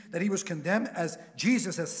read that he was condemned as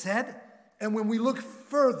Jesus has said. And when we look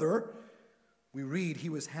further, we read he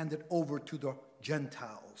was handed over to the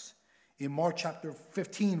Gentiles. In Mark chapter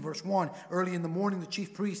 15, verse 1, early in the morning, the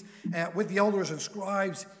chief priests with the elders and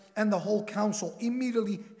scribes and the whole council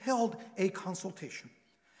immediately held a consultation.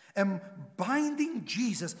 And binding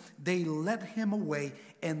Jesus, they led him away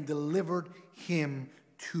and delivered him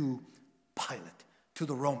to Pilate, to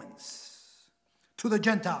the Romans, to the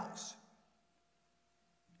Gentiles.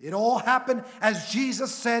 It all happened as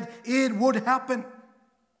Jesus said it would happen.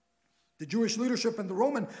 The Jewish leadership and the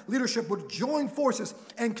Roman leadership would join forces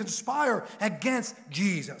and conspire against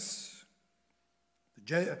Jesus.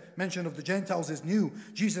 The mention of the Gentiles is new.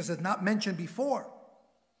 Jesus is not mentioned before.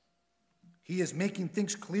 He is making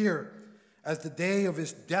things clear as the day of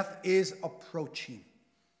his death is approaching.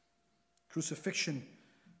 Crucifixion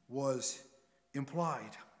was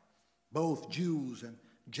implied. Both Jews and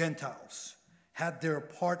Gentiles had their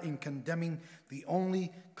part in condemning the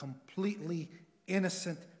only completely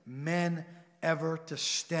innocent man ever to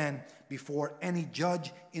stand before any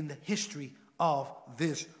judge in the history of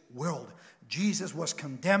this world. Jesus was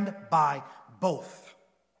condemned by both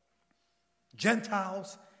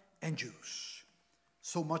Gentiles and Jews.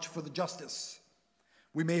 So much for the justice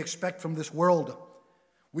we may expect from this world.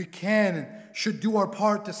 We can and should do our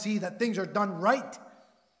part to see that things are done right.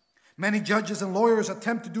 Many judges and lawyers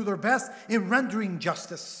attempt to do their best in rendering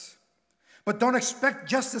justice, but don't expect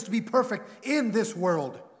justice to be perfect in this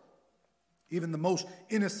world. Even the most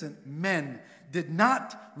innocent men did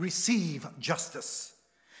not receive justice.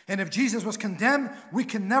 And if Jesus was condemned, we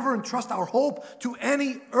can never entrust our hope to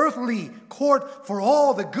any earthly court for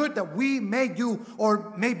all the good that we may do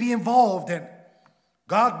or may be involved in.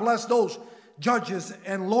 God bless those judges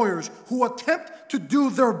and lawyers who attempt to do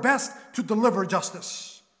their best to deliver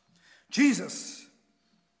justice. Jesus,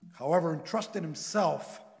 however, entrusted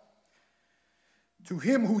himself to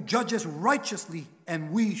him who judges righteously,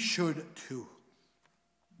 and we should too.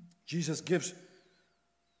 Jesus gives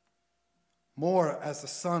more as the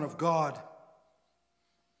Son of God,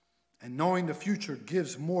 and knowing the future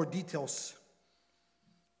gives more details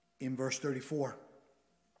in verse 34.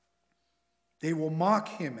 They will mock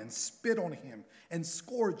him and spit on him and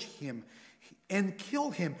scourge him and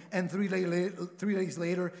kill him, and 3 days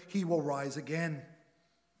later he will rise again.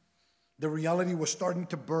 The reality was starting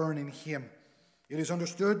to burn in him. It is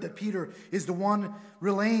understood that Peter is the one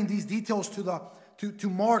relaying these details to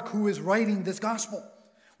Mark, who is writing this gospel.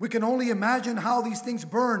 We can only imagine how these things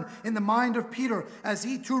burn in the mind of Peter as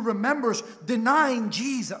he too remembers denying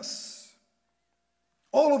Jesus.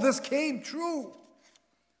 All of this came true.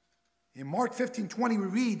 In Mark 15:20 we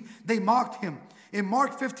read, they mocked him. In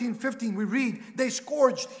Mark 15:15 we read, they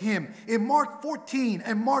scourged him. In Mark 14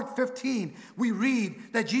 and Mark 15 we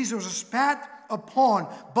read that Jesus was spat upon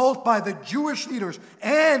both by the Jewish leaders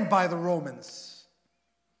and by the Romans.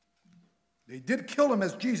 They did kill him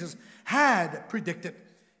as Jesus had predicted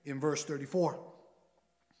in verse 34.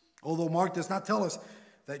 Although Mark does not tell us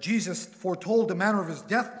that Jesus foretold the manner of his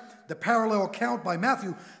death, the parallel account by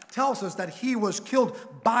Matthew tells us that he was killed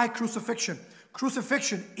by crucifixion.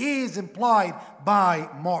 Crucifixion is implied by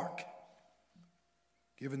Mark,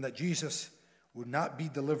 given that Jesus would not be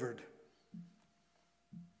delivered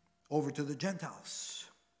over to the Gentiles,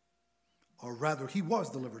 or rather he was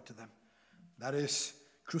delivered to them. That is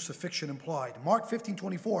crucifixion implied. Mark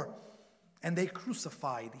 15:24, and they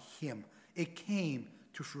crucified him. It came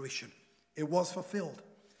to fruition. It was fulfilled.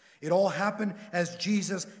 It all happened as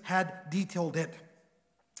Jesus had detailed it.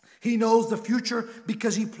 He knows the future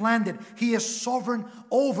because he planned it. He is sovereign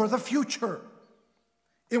over the future.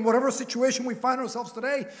 In whatever situation we find ourselves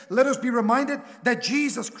today, let us be reminded that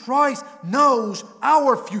Jesus Christ knows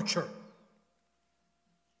our future.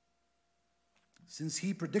 Since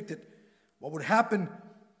he predicted what would happen,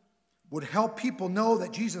 would help people know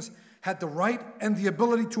that Jesus had the right and the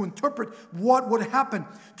ability to interpret what would happen,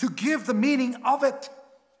 to give the meaning of it.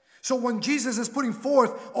 So when Jesus is putting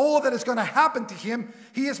forth all that is going to happen to him,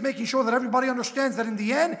 he is making sure that everybody understands that in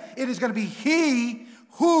the end, it is going to be he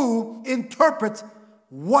who interprets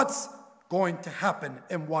what's going to happen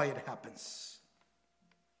and why it happens.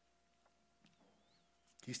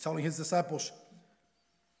 He's telling his disciples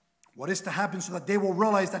what is to happen so that they will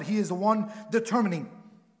realize that he is the one determining.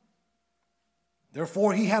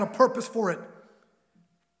 Therefore, he had a purpose for it.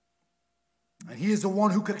 And he is the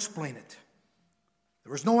one who could explain it.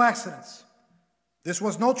 There was no accidents. This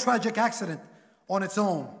was no tragic accident on its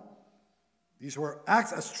own. These were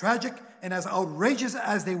acts as tragic and as outrageous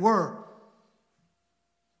as they were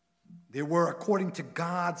according to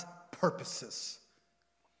God's purposes.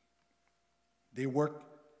 They worked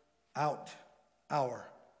out our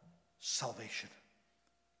salvation.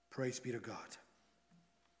 Praise be to God.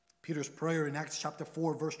 Peter's prayer in Acts chapter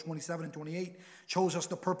 4, verse 27 and 28 shows us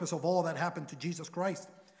the purpose of all that happened to Jesus Christ.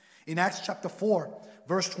 In Acts chapter 4,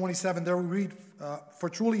 verse 27, there we read, for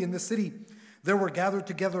truly in this city there were gathered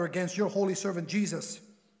together against your holy servant Jesus,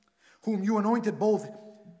 whom you anointed both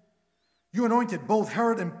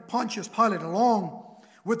Herod and Pontius Pilate, along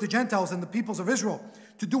with the Gentiles and the peoples of Israel,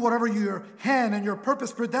 to do whatever your hand and your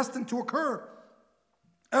purpose predestined to occur.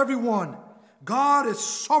 Everyone, God is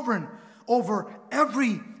sovereign over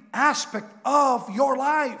every aspect of your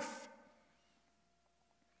life.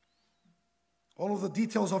 All of the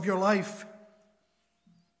details of your life,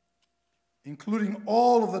 including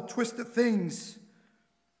all of the twisted things,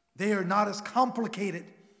 they are not as complicated.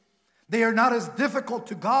 They are not as difficult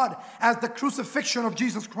to God as the crucifixion of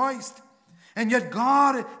Jesus Christ. And yet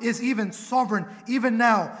God is even sovereign, even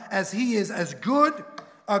now, as He is as good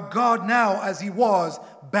a God now as He was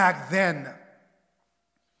back then.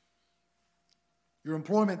 Your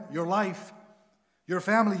employment, your life, your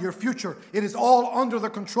family, your future, it is all under the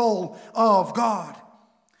control of God.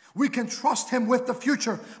 We can trust Him with the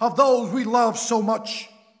future of those we love so much,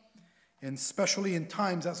 and especially in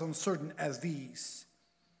times as uncertain as these.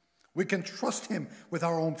 We can trust Him with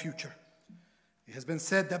our own future. It has been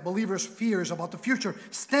said that believers' fears about the future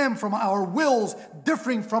stem from our wills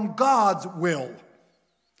differing from God's will.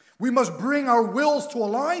 We must bring our wills to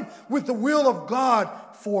align with the will of God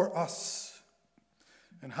for us.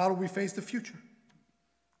 And how do we face the future?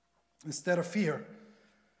 Instead of fear,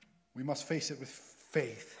 we must face it with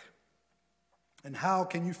faith. And how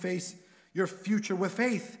can you face your future with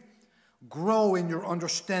faith? Grow in your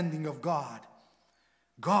understanding of God.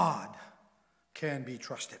 God can be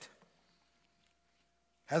trusted.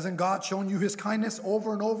 Hasn't God shown you His kindness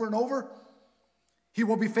over and over and over? He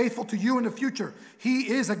will be faithful to you in the future.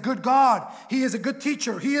 He is a good God. He is a good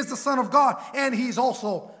teacher. He is the Son of God. And He's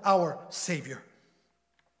also our Savior.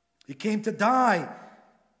 He came to die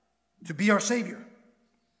to be our Savior.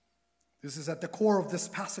 This is at the core of this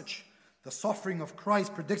passage. The suffering of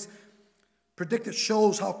Christ predicted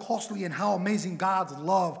shows how costly and how amazing God's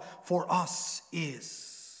love for us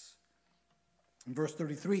is. In verse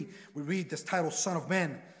 33, we read this title, Son of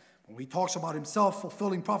Man. When He talks about Himself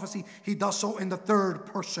fulfilling prophecy, He does so in the third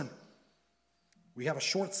person. We have a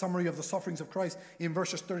short summary of the sufferings of Christ in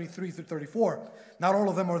verses 33 through 34. Not all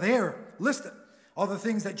of them are there listed. Other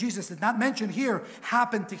things that Jesus did not mention here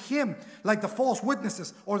happened to Him, like the false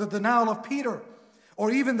witnesses or the denial of Peter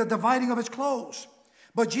or even the dividing of His clothes.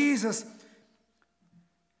 But Jesus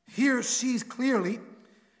here sees clearly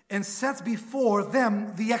and sets before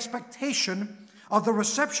them the expectation of the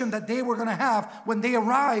reception that they were going to have when they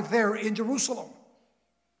arrived there in Jerusalem.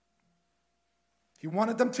 He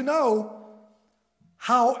wanted them to know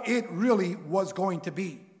how it really was going to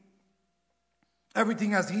be.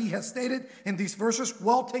 Everything as He has stated in these verses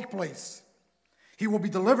will take place. He will be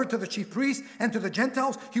delivered to the chief priests and to the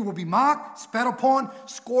Gentiles. He will be mocked, spat upon,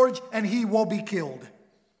 scourged, and He will be killed.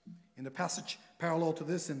 In the passage parallel to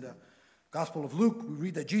this in the Gospel of Luke, we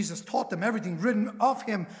read that Jesus taught them everything written of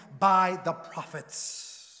Him by the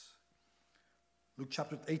prophets. Luke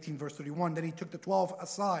chapter 18, verse 31, then He took the 12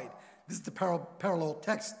 aside. This is the parallel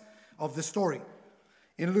text of this story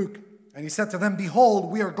in Luke. And He said to them,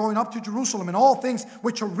 behold, we are going up to Jerusalem, and all things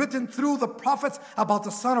which are written through the prophets about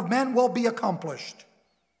the Son of Man will be accomplished.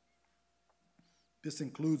 This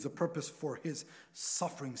includes the purpose for His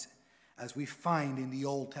sufferings, as we find in the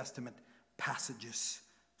Old Testament passages.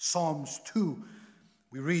 Psalms 2,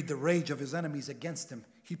 we read the rage of His enemies against Him.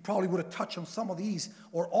 He probably would have touched on some of these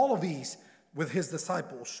or all of these with His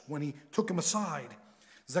disciples when He took Him aside.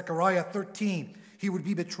 Zechariah 13, He would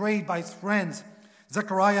be betrayed by His friends.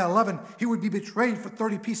 Zechariah 11, He would be betrayed for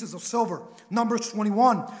 30 pieces of silver. Numbers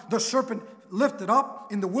 21, the serpent lifted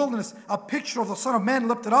up in the wilderness, a picture of the Son of Man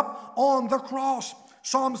lifted up on the cross.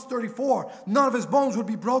 Psalms 34, none of His bones would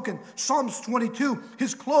be broken. Psalms 22,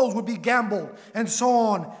 His clothes would be gambled, and so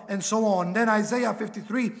on and so on. Then Isaiah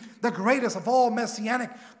 53, the greatest of all messianic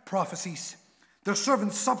prophecies. The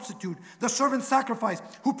servant substitute, the servant sacrifice,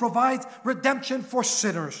 who provides redemption for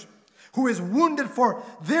sinners, who is wounded for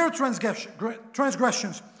their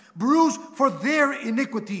transgressions, bruised for their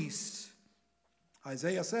iniquities.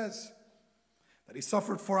 Isaiah says that He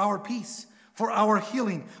suffered for our peace, for our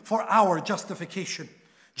healing, for our justification.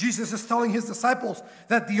 Jesus is telling His disciples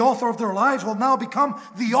that the author of their lives will now become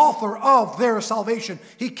the author of their salvation.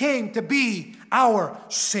 He came to be our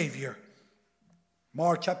Savior.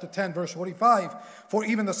 Mark chapter 10, verse 45, for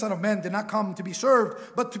even the Son of Man did not come to be served,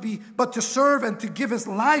 but to serve and to give His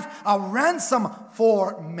life a ransom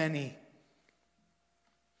for many.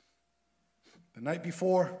 The night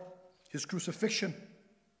before His crucifixion,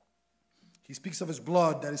 He speaks of His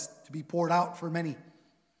blood that is to be poured out for many.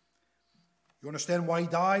 You understand why He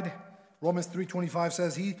died? Romans 3:25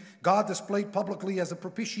 says, God displayed publicly as a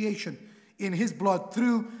propitiation in His blood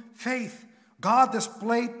through faith. God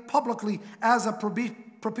displayed publicly as a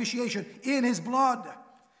propitiation in His blood.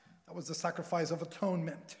 That was the sacrifice of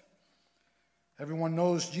atonement. Everyone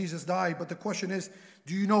knows Jesus died, but the question is,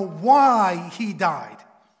 do you know why He died?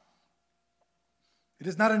 It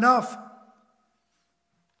is not enough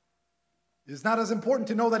It's not as important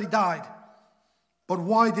to know that he died, but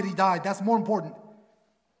why did he die? That's more important.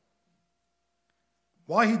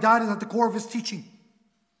 Why he died is at the core of his teaching.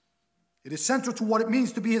 It is central to what it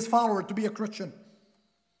means to be his follower, to be a Christian.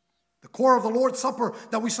 The core of the Lord's Supper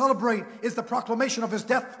that we celebrate is the proclamation of his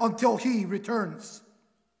death until he returns.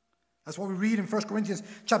 That's what we read in 1 Corinthians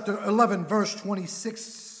chapter 11, verse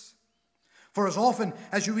 26. For as often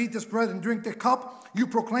as you eat this bread and drink the cup, you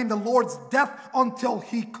proclaim the Lord's death until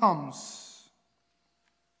he comes.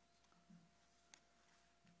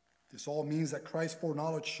 This all means that Christ's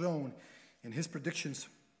foreknowledge shown in his predictions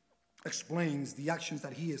explains the actions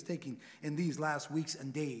that he is taking in these last weeks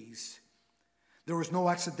and days. There was no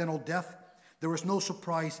accidental death. There was no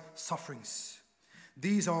surprise sufferings.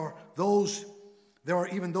 There are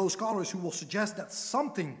even those scholars who will suggest that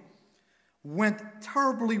something went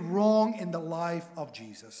terribly wrong in the life of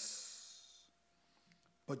Jesus.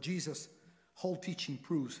 But Jesus' whole teaching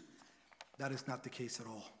proves that is not the case at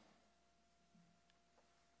all.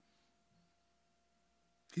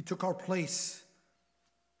 He took our place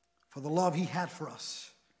for the love he had for us.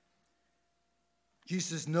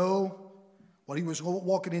 Jesus knew what he was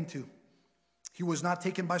walking into. He was not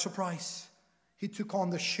taken by surprise. He took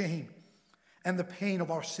on the shame and the pain of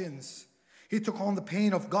our sins. He took on the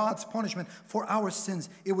pain of God's punishment for our sins.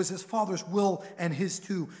 It was his Father's will and his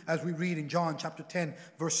too, as we read in John chapter 10,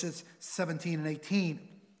 verses 17 and 18.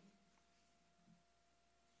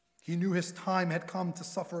 He knew his time had come to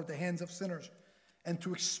suffer at the hands of sinners and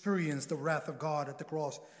to experience the wrath of God at the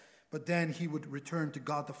cross. But then he would return to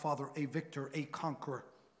God the Father, a victor, a conqueror.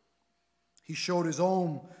 He showed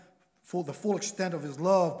the full extent of his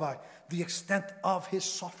love by the extent of his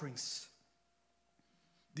sufferings.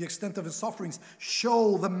 The extent of his sufferings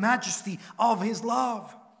show the majesty of his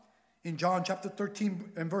love. In John chapter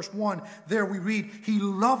 13 and verse 1, there we read, he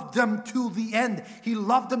loved them to the end. He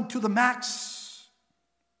loved them to the max.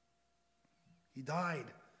 He died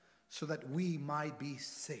so that we might be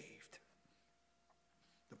saved.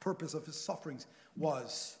 The purpose of his sufferings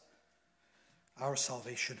was our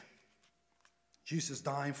salvation. Jesus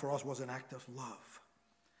dying for us was an act of love.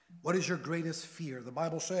 What is your greatest fear? The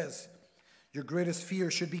Bible says your greatest fear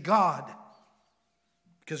should be God.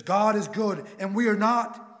 Because God is good and we are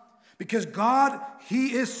not. Because God,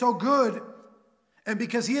 he is so good. And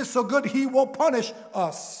because he is so good, he will punish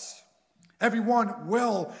us. Everyone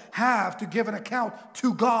will have to give an account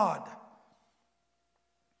to God.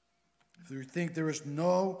 If you think there is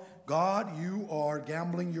no God, you are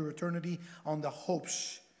gambling your eternity on the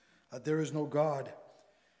hopes that there is no God.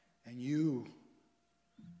 And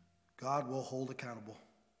God will hold accountable.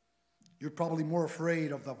 You're probably more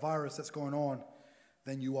afraid of the virus that's going on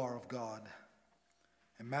than you are of God.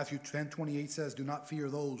 And Matthew 10:28 says, do not fear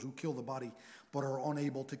those who kill the body, but are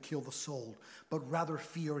unable to kill the soul, but rather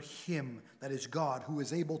fear him, that is God, who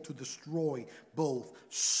is able to destroy both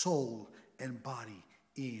soul and body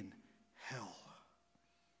in hell.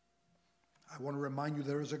 I want to remind you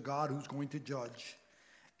there is a God who's going to judge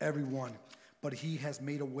everyone, but he has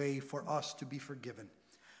made a way for us to be forgiven.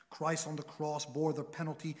 Christ on the cross bore the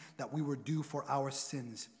penalty that we were due for our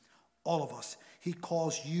sins. All of us. He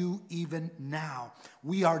calls you even now.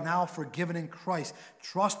 We are now forgiven in Christ.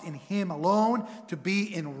 Trust in him alone to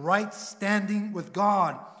be in right standing with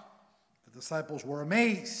God. The disciples were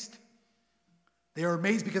amazed. They are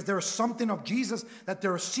amazed because there is something of Jesus that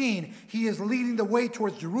they're seeing. He is leading the way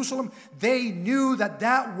towards Jerusalem. They knew that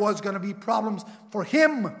that was going to be problems for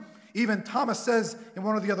him. Even Thomas says in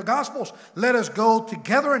one of the other Gospels, let us go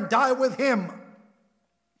together and die with him.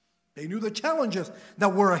 They knew the challenges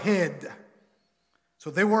that were ahead. So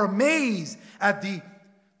they were amazed at the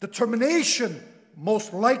determination,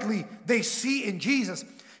 most likely, they see in Jesus.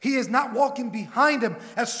 He is not walking behind them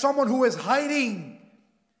as someone who is hiding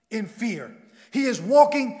in fear. He is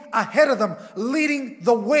walking ahead of them, leading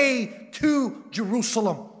the way to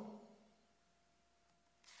Jerusalem.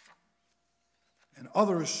 And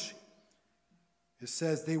others, it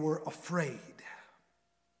says they were afraid.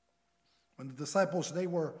 When the disciples, they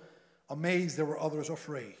were amazed, there were others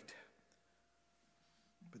afraid.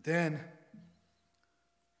 But then,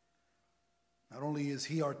 not only is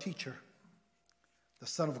he our teacher, the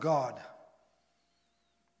Son of God,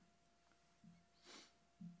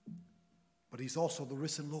 but he's also the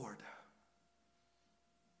risen Lord.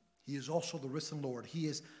 He is also the risen Lord. He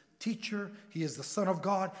is teacher, he is the Son of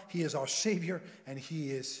God, he is our Savior, and he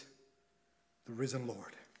is the risen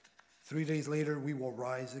Lord. 3 days later, we will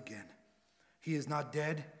rise again. He is not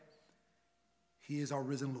dead. He is our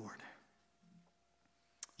risen Lord.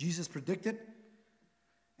 Jesus predicted,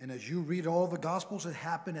 and as you read all the Gospels, it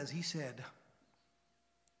happened as he said.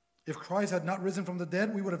 If Christ had not risen from the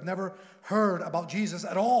dead, we would have never heard about Jesus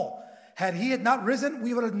at all. Had he had not risen,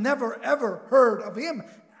 we would have never, ever heard of him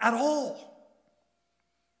at all.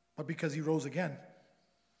 But because he rose again,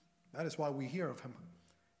 that is why we hear of him,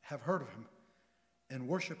 have heard of him, and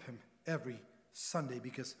worship him every Sunday,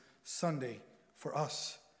 because Sunday for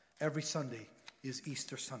us, every Sunday, is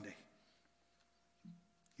Easter Sunday.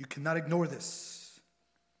 You cannot ignore this.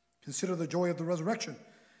 Consider the joy of the resurrection,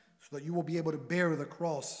 so that you will be able to bear the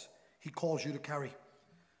cross he calls you to carry.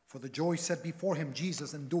 For the joy set before him,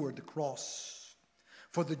 Jesus endured the cross.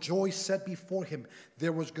 For the joy set before him,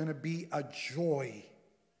 there was going to be a joy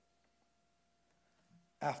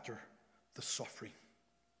after the suffering.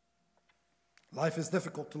 Life is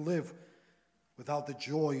difficult to live without the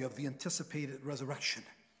joy of the anticipated resurrection.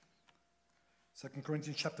 2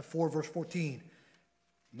 Corinthians chapter 4, verse 14.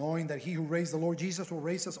 Knowing that he who raised the Lord Jesus will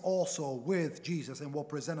raise us also with Jesus and will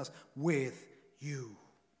present us with you.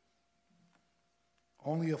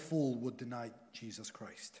 Only a fool would deny Jesus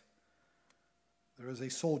Christ. There is a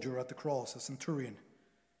soldier at the cross, a centurion,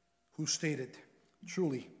 who stated,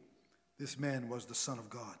 truly, this man was the Son of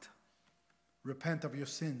God. Repent of your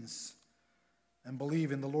sins and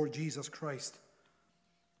believe in the Lord Jesus Christ,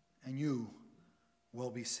 and you will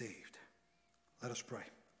be saved. Let us pray.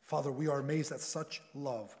 Father, we are amazed at such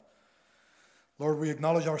love. Lord, we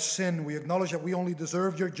acknowledge our sin. We acknowledge that we only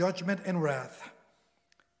deserve your judgment and wrath.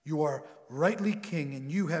 You are rightly king,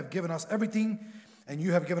 and you have given us everything, and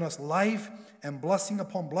you have given us life and blessing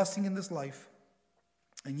upon blessing in this life.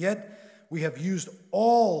 And yet we have used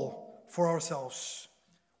all for ourselves.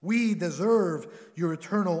 We deserve your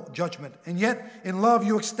eternal judgment. And yet in love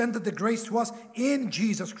you extended the grace to us in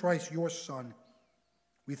Jesus Christ, your Son.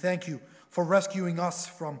 We thank you for rescuing us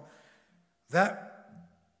from that,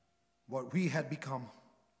 what we had become.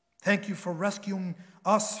 Thank you for rescuing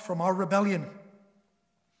us from our rebellion.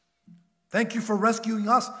 Thank you for rescuing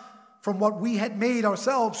us from what we had made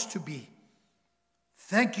ourselves to be.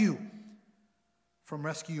 Thank you for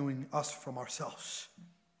rescuing us from ourselves.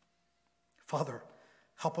 Father,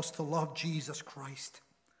 help us to love Jesus Christ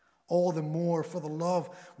all the more for the love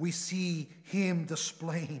we see him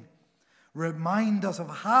displaying. Remind us of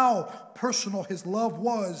how personal his love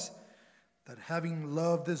was, that having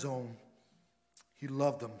loved his own, he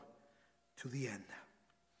loved them to the end.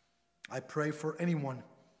 I pray for anyone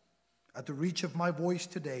at the reach of my voice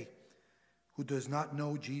today who does not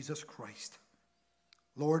know Jesus Christ.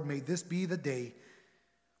 Lord, may this be the day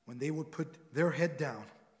when they will put their head down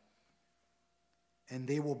and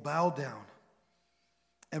they will bow down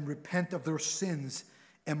and repent of their sins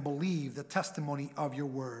and believe the testimony of your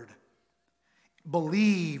word.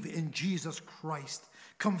 Believe in Jesus Christ.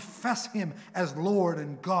 Confess him as Lord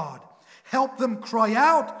and God. Help them cry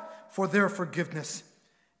out for their forgiveness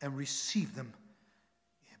and receive them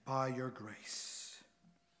by your grace.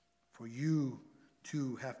 For you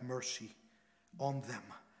too have mercy on them.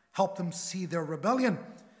 Help them see their rebellion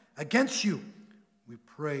against you. We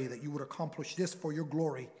pray that you would accomplish this for your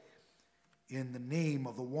glory, in the name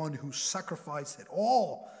of the one who sacrificed it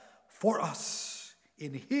all for us.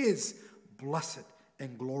 In his blessed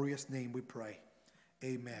and glorious name we pray.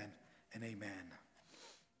 Amen and amen.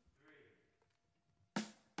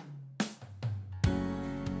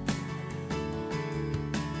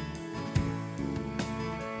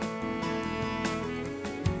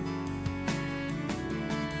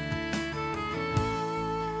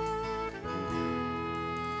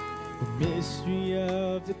 The mystery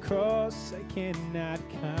of the cross I cannot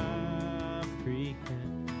comprehend.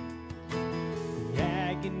 The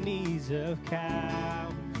agonies of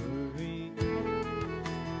Calvary.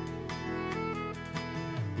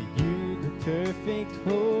 You, the perfect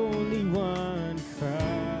Holy One,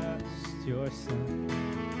 crushed your Son.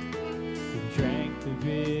 You drank the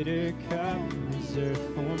bitter cup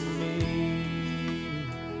reserved for me.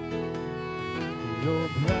 Your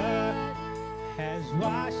blood has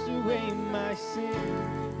washed away my sin.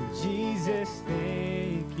 Jesus,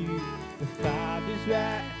 thank you. The Father's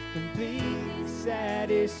wrath completely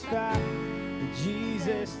satisfied.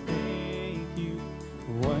 Jesus, thank you.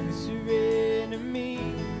 Once you were enemy,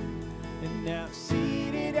 and now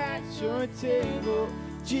seated at your table.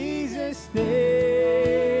 Jesus, thank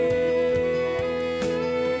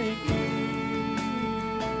you.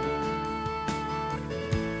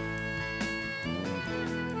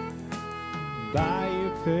 By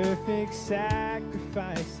your perfect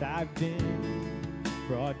sacrifice I've been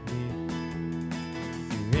brought near.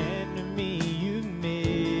 Your enemy you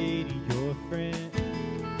made your friend.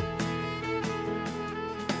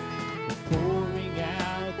 Pouring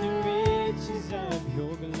out the riches of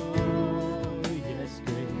your glorious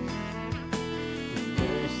grace. The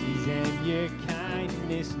mercies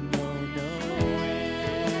forgiveness, no, no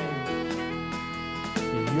end.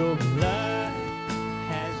 Your blood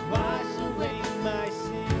has washed away my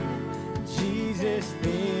sin. Jesus,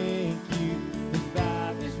 thank you. The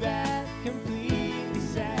Father's wrath completely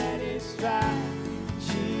satisfied.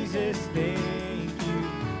 Jesus, thank you.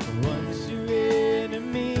 Once you were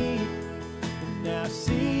enemy, now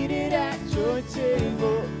seated at your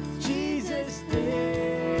table. Jesus, thank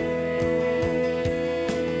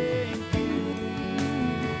you.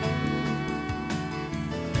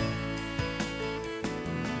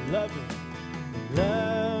 Lover,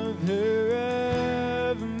 lover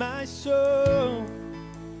of my soul,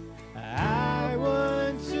 I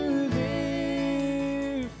want to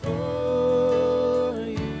live for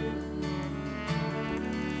you.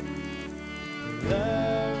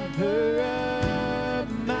 Lover of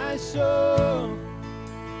my soul,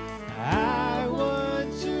 I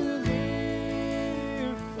want to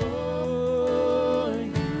live for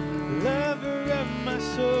you. Lover of my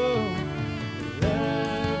soul,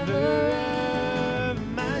 lover of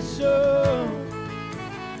my soul,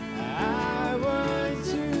 I want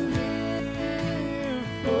to live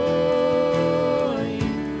for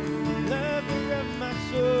you. Lover of my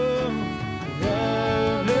soul,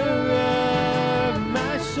 lover of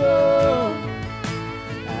my soul,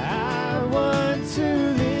 I want to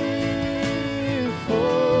live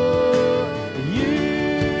for you,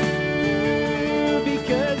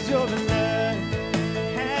 because your blood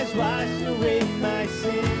has washed away my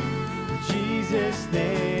sin. Jesus,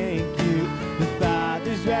 thank you. The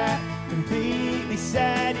Father's wrath completely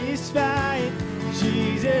satisfied.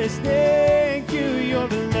 Jesus, thank you. Your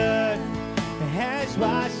blood has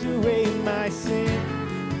washed away my sin.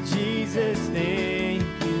 Jesus, thank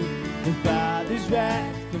you. The Father's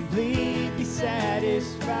wrath completely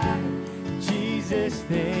satisfied. Jesus,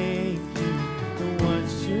 thank you. The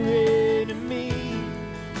once your enemy,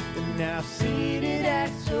 but now seated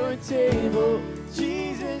at your table.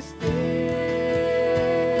 Jesus, thank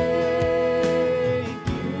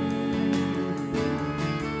you.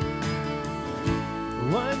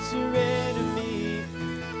 Once your enemy,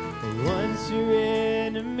 once your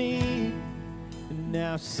enemy,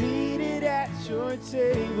 now seated at your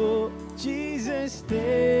table. Jesus, thank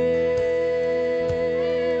you.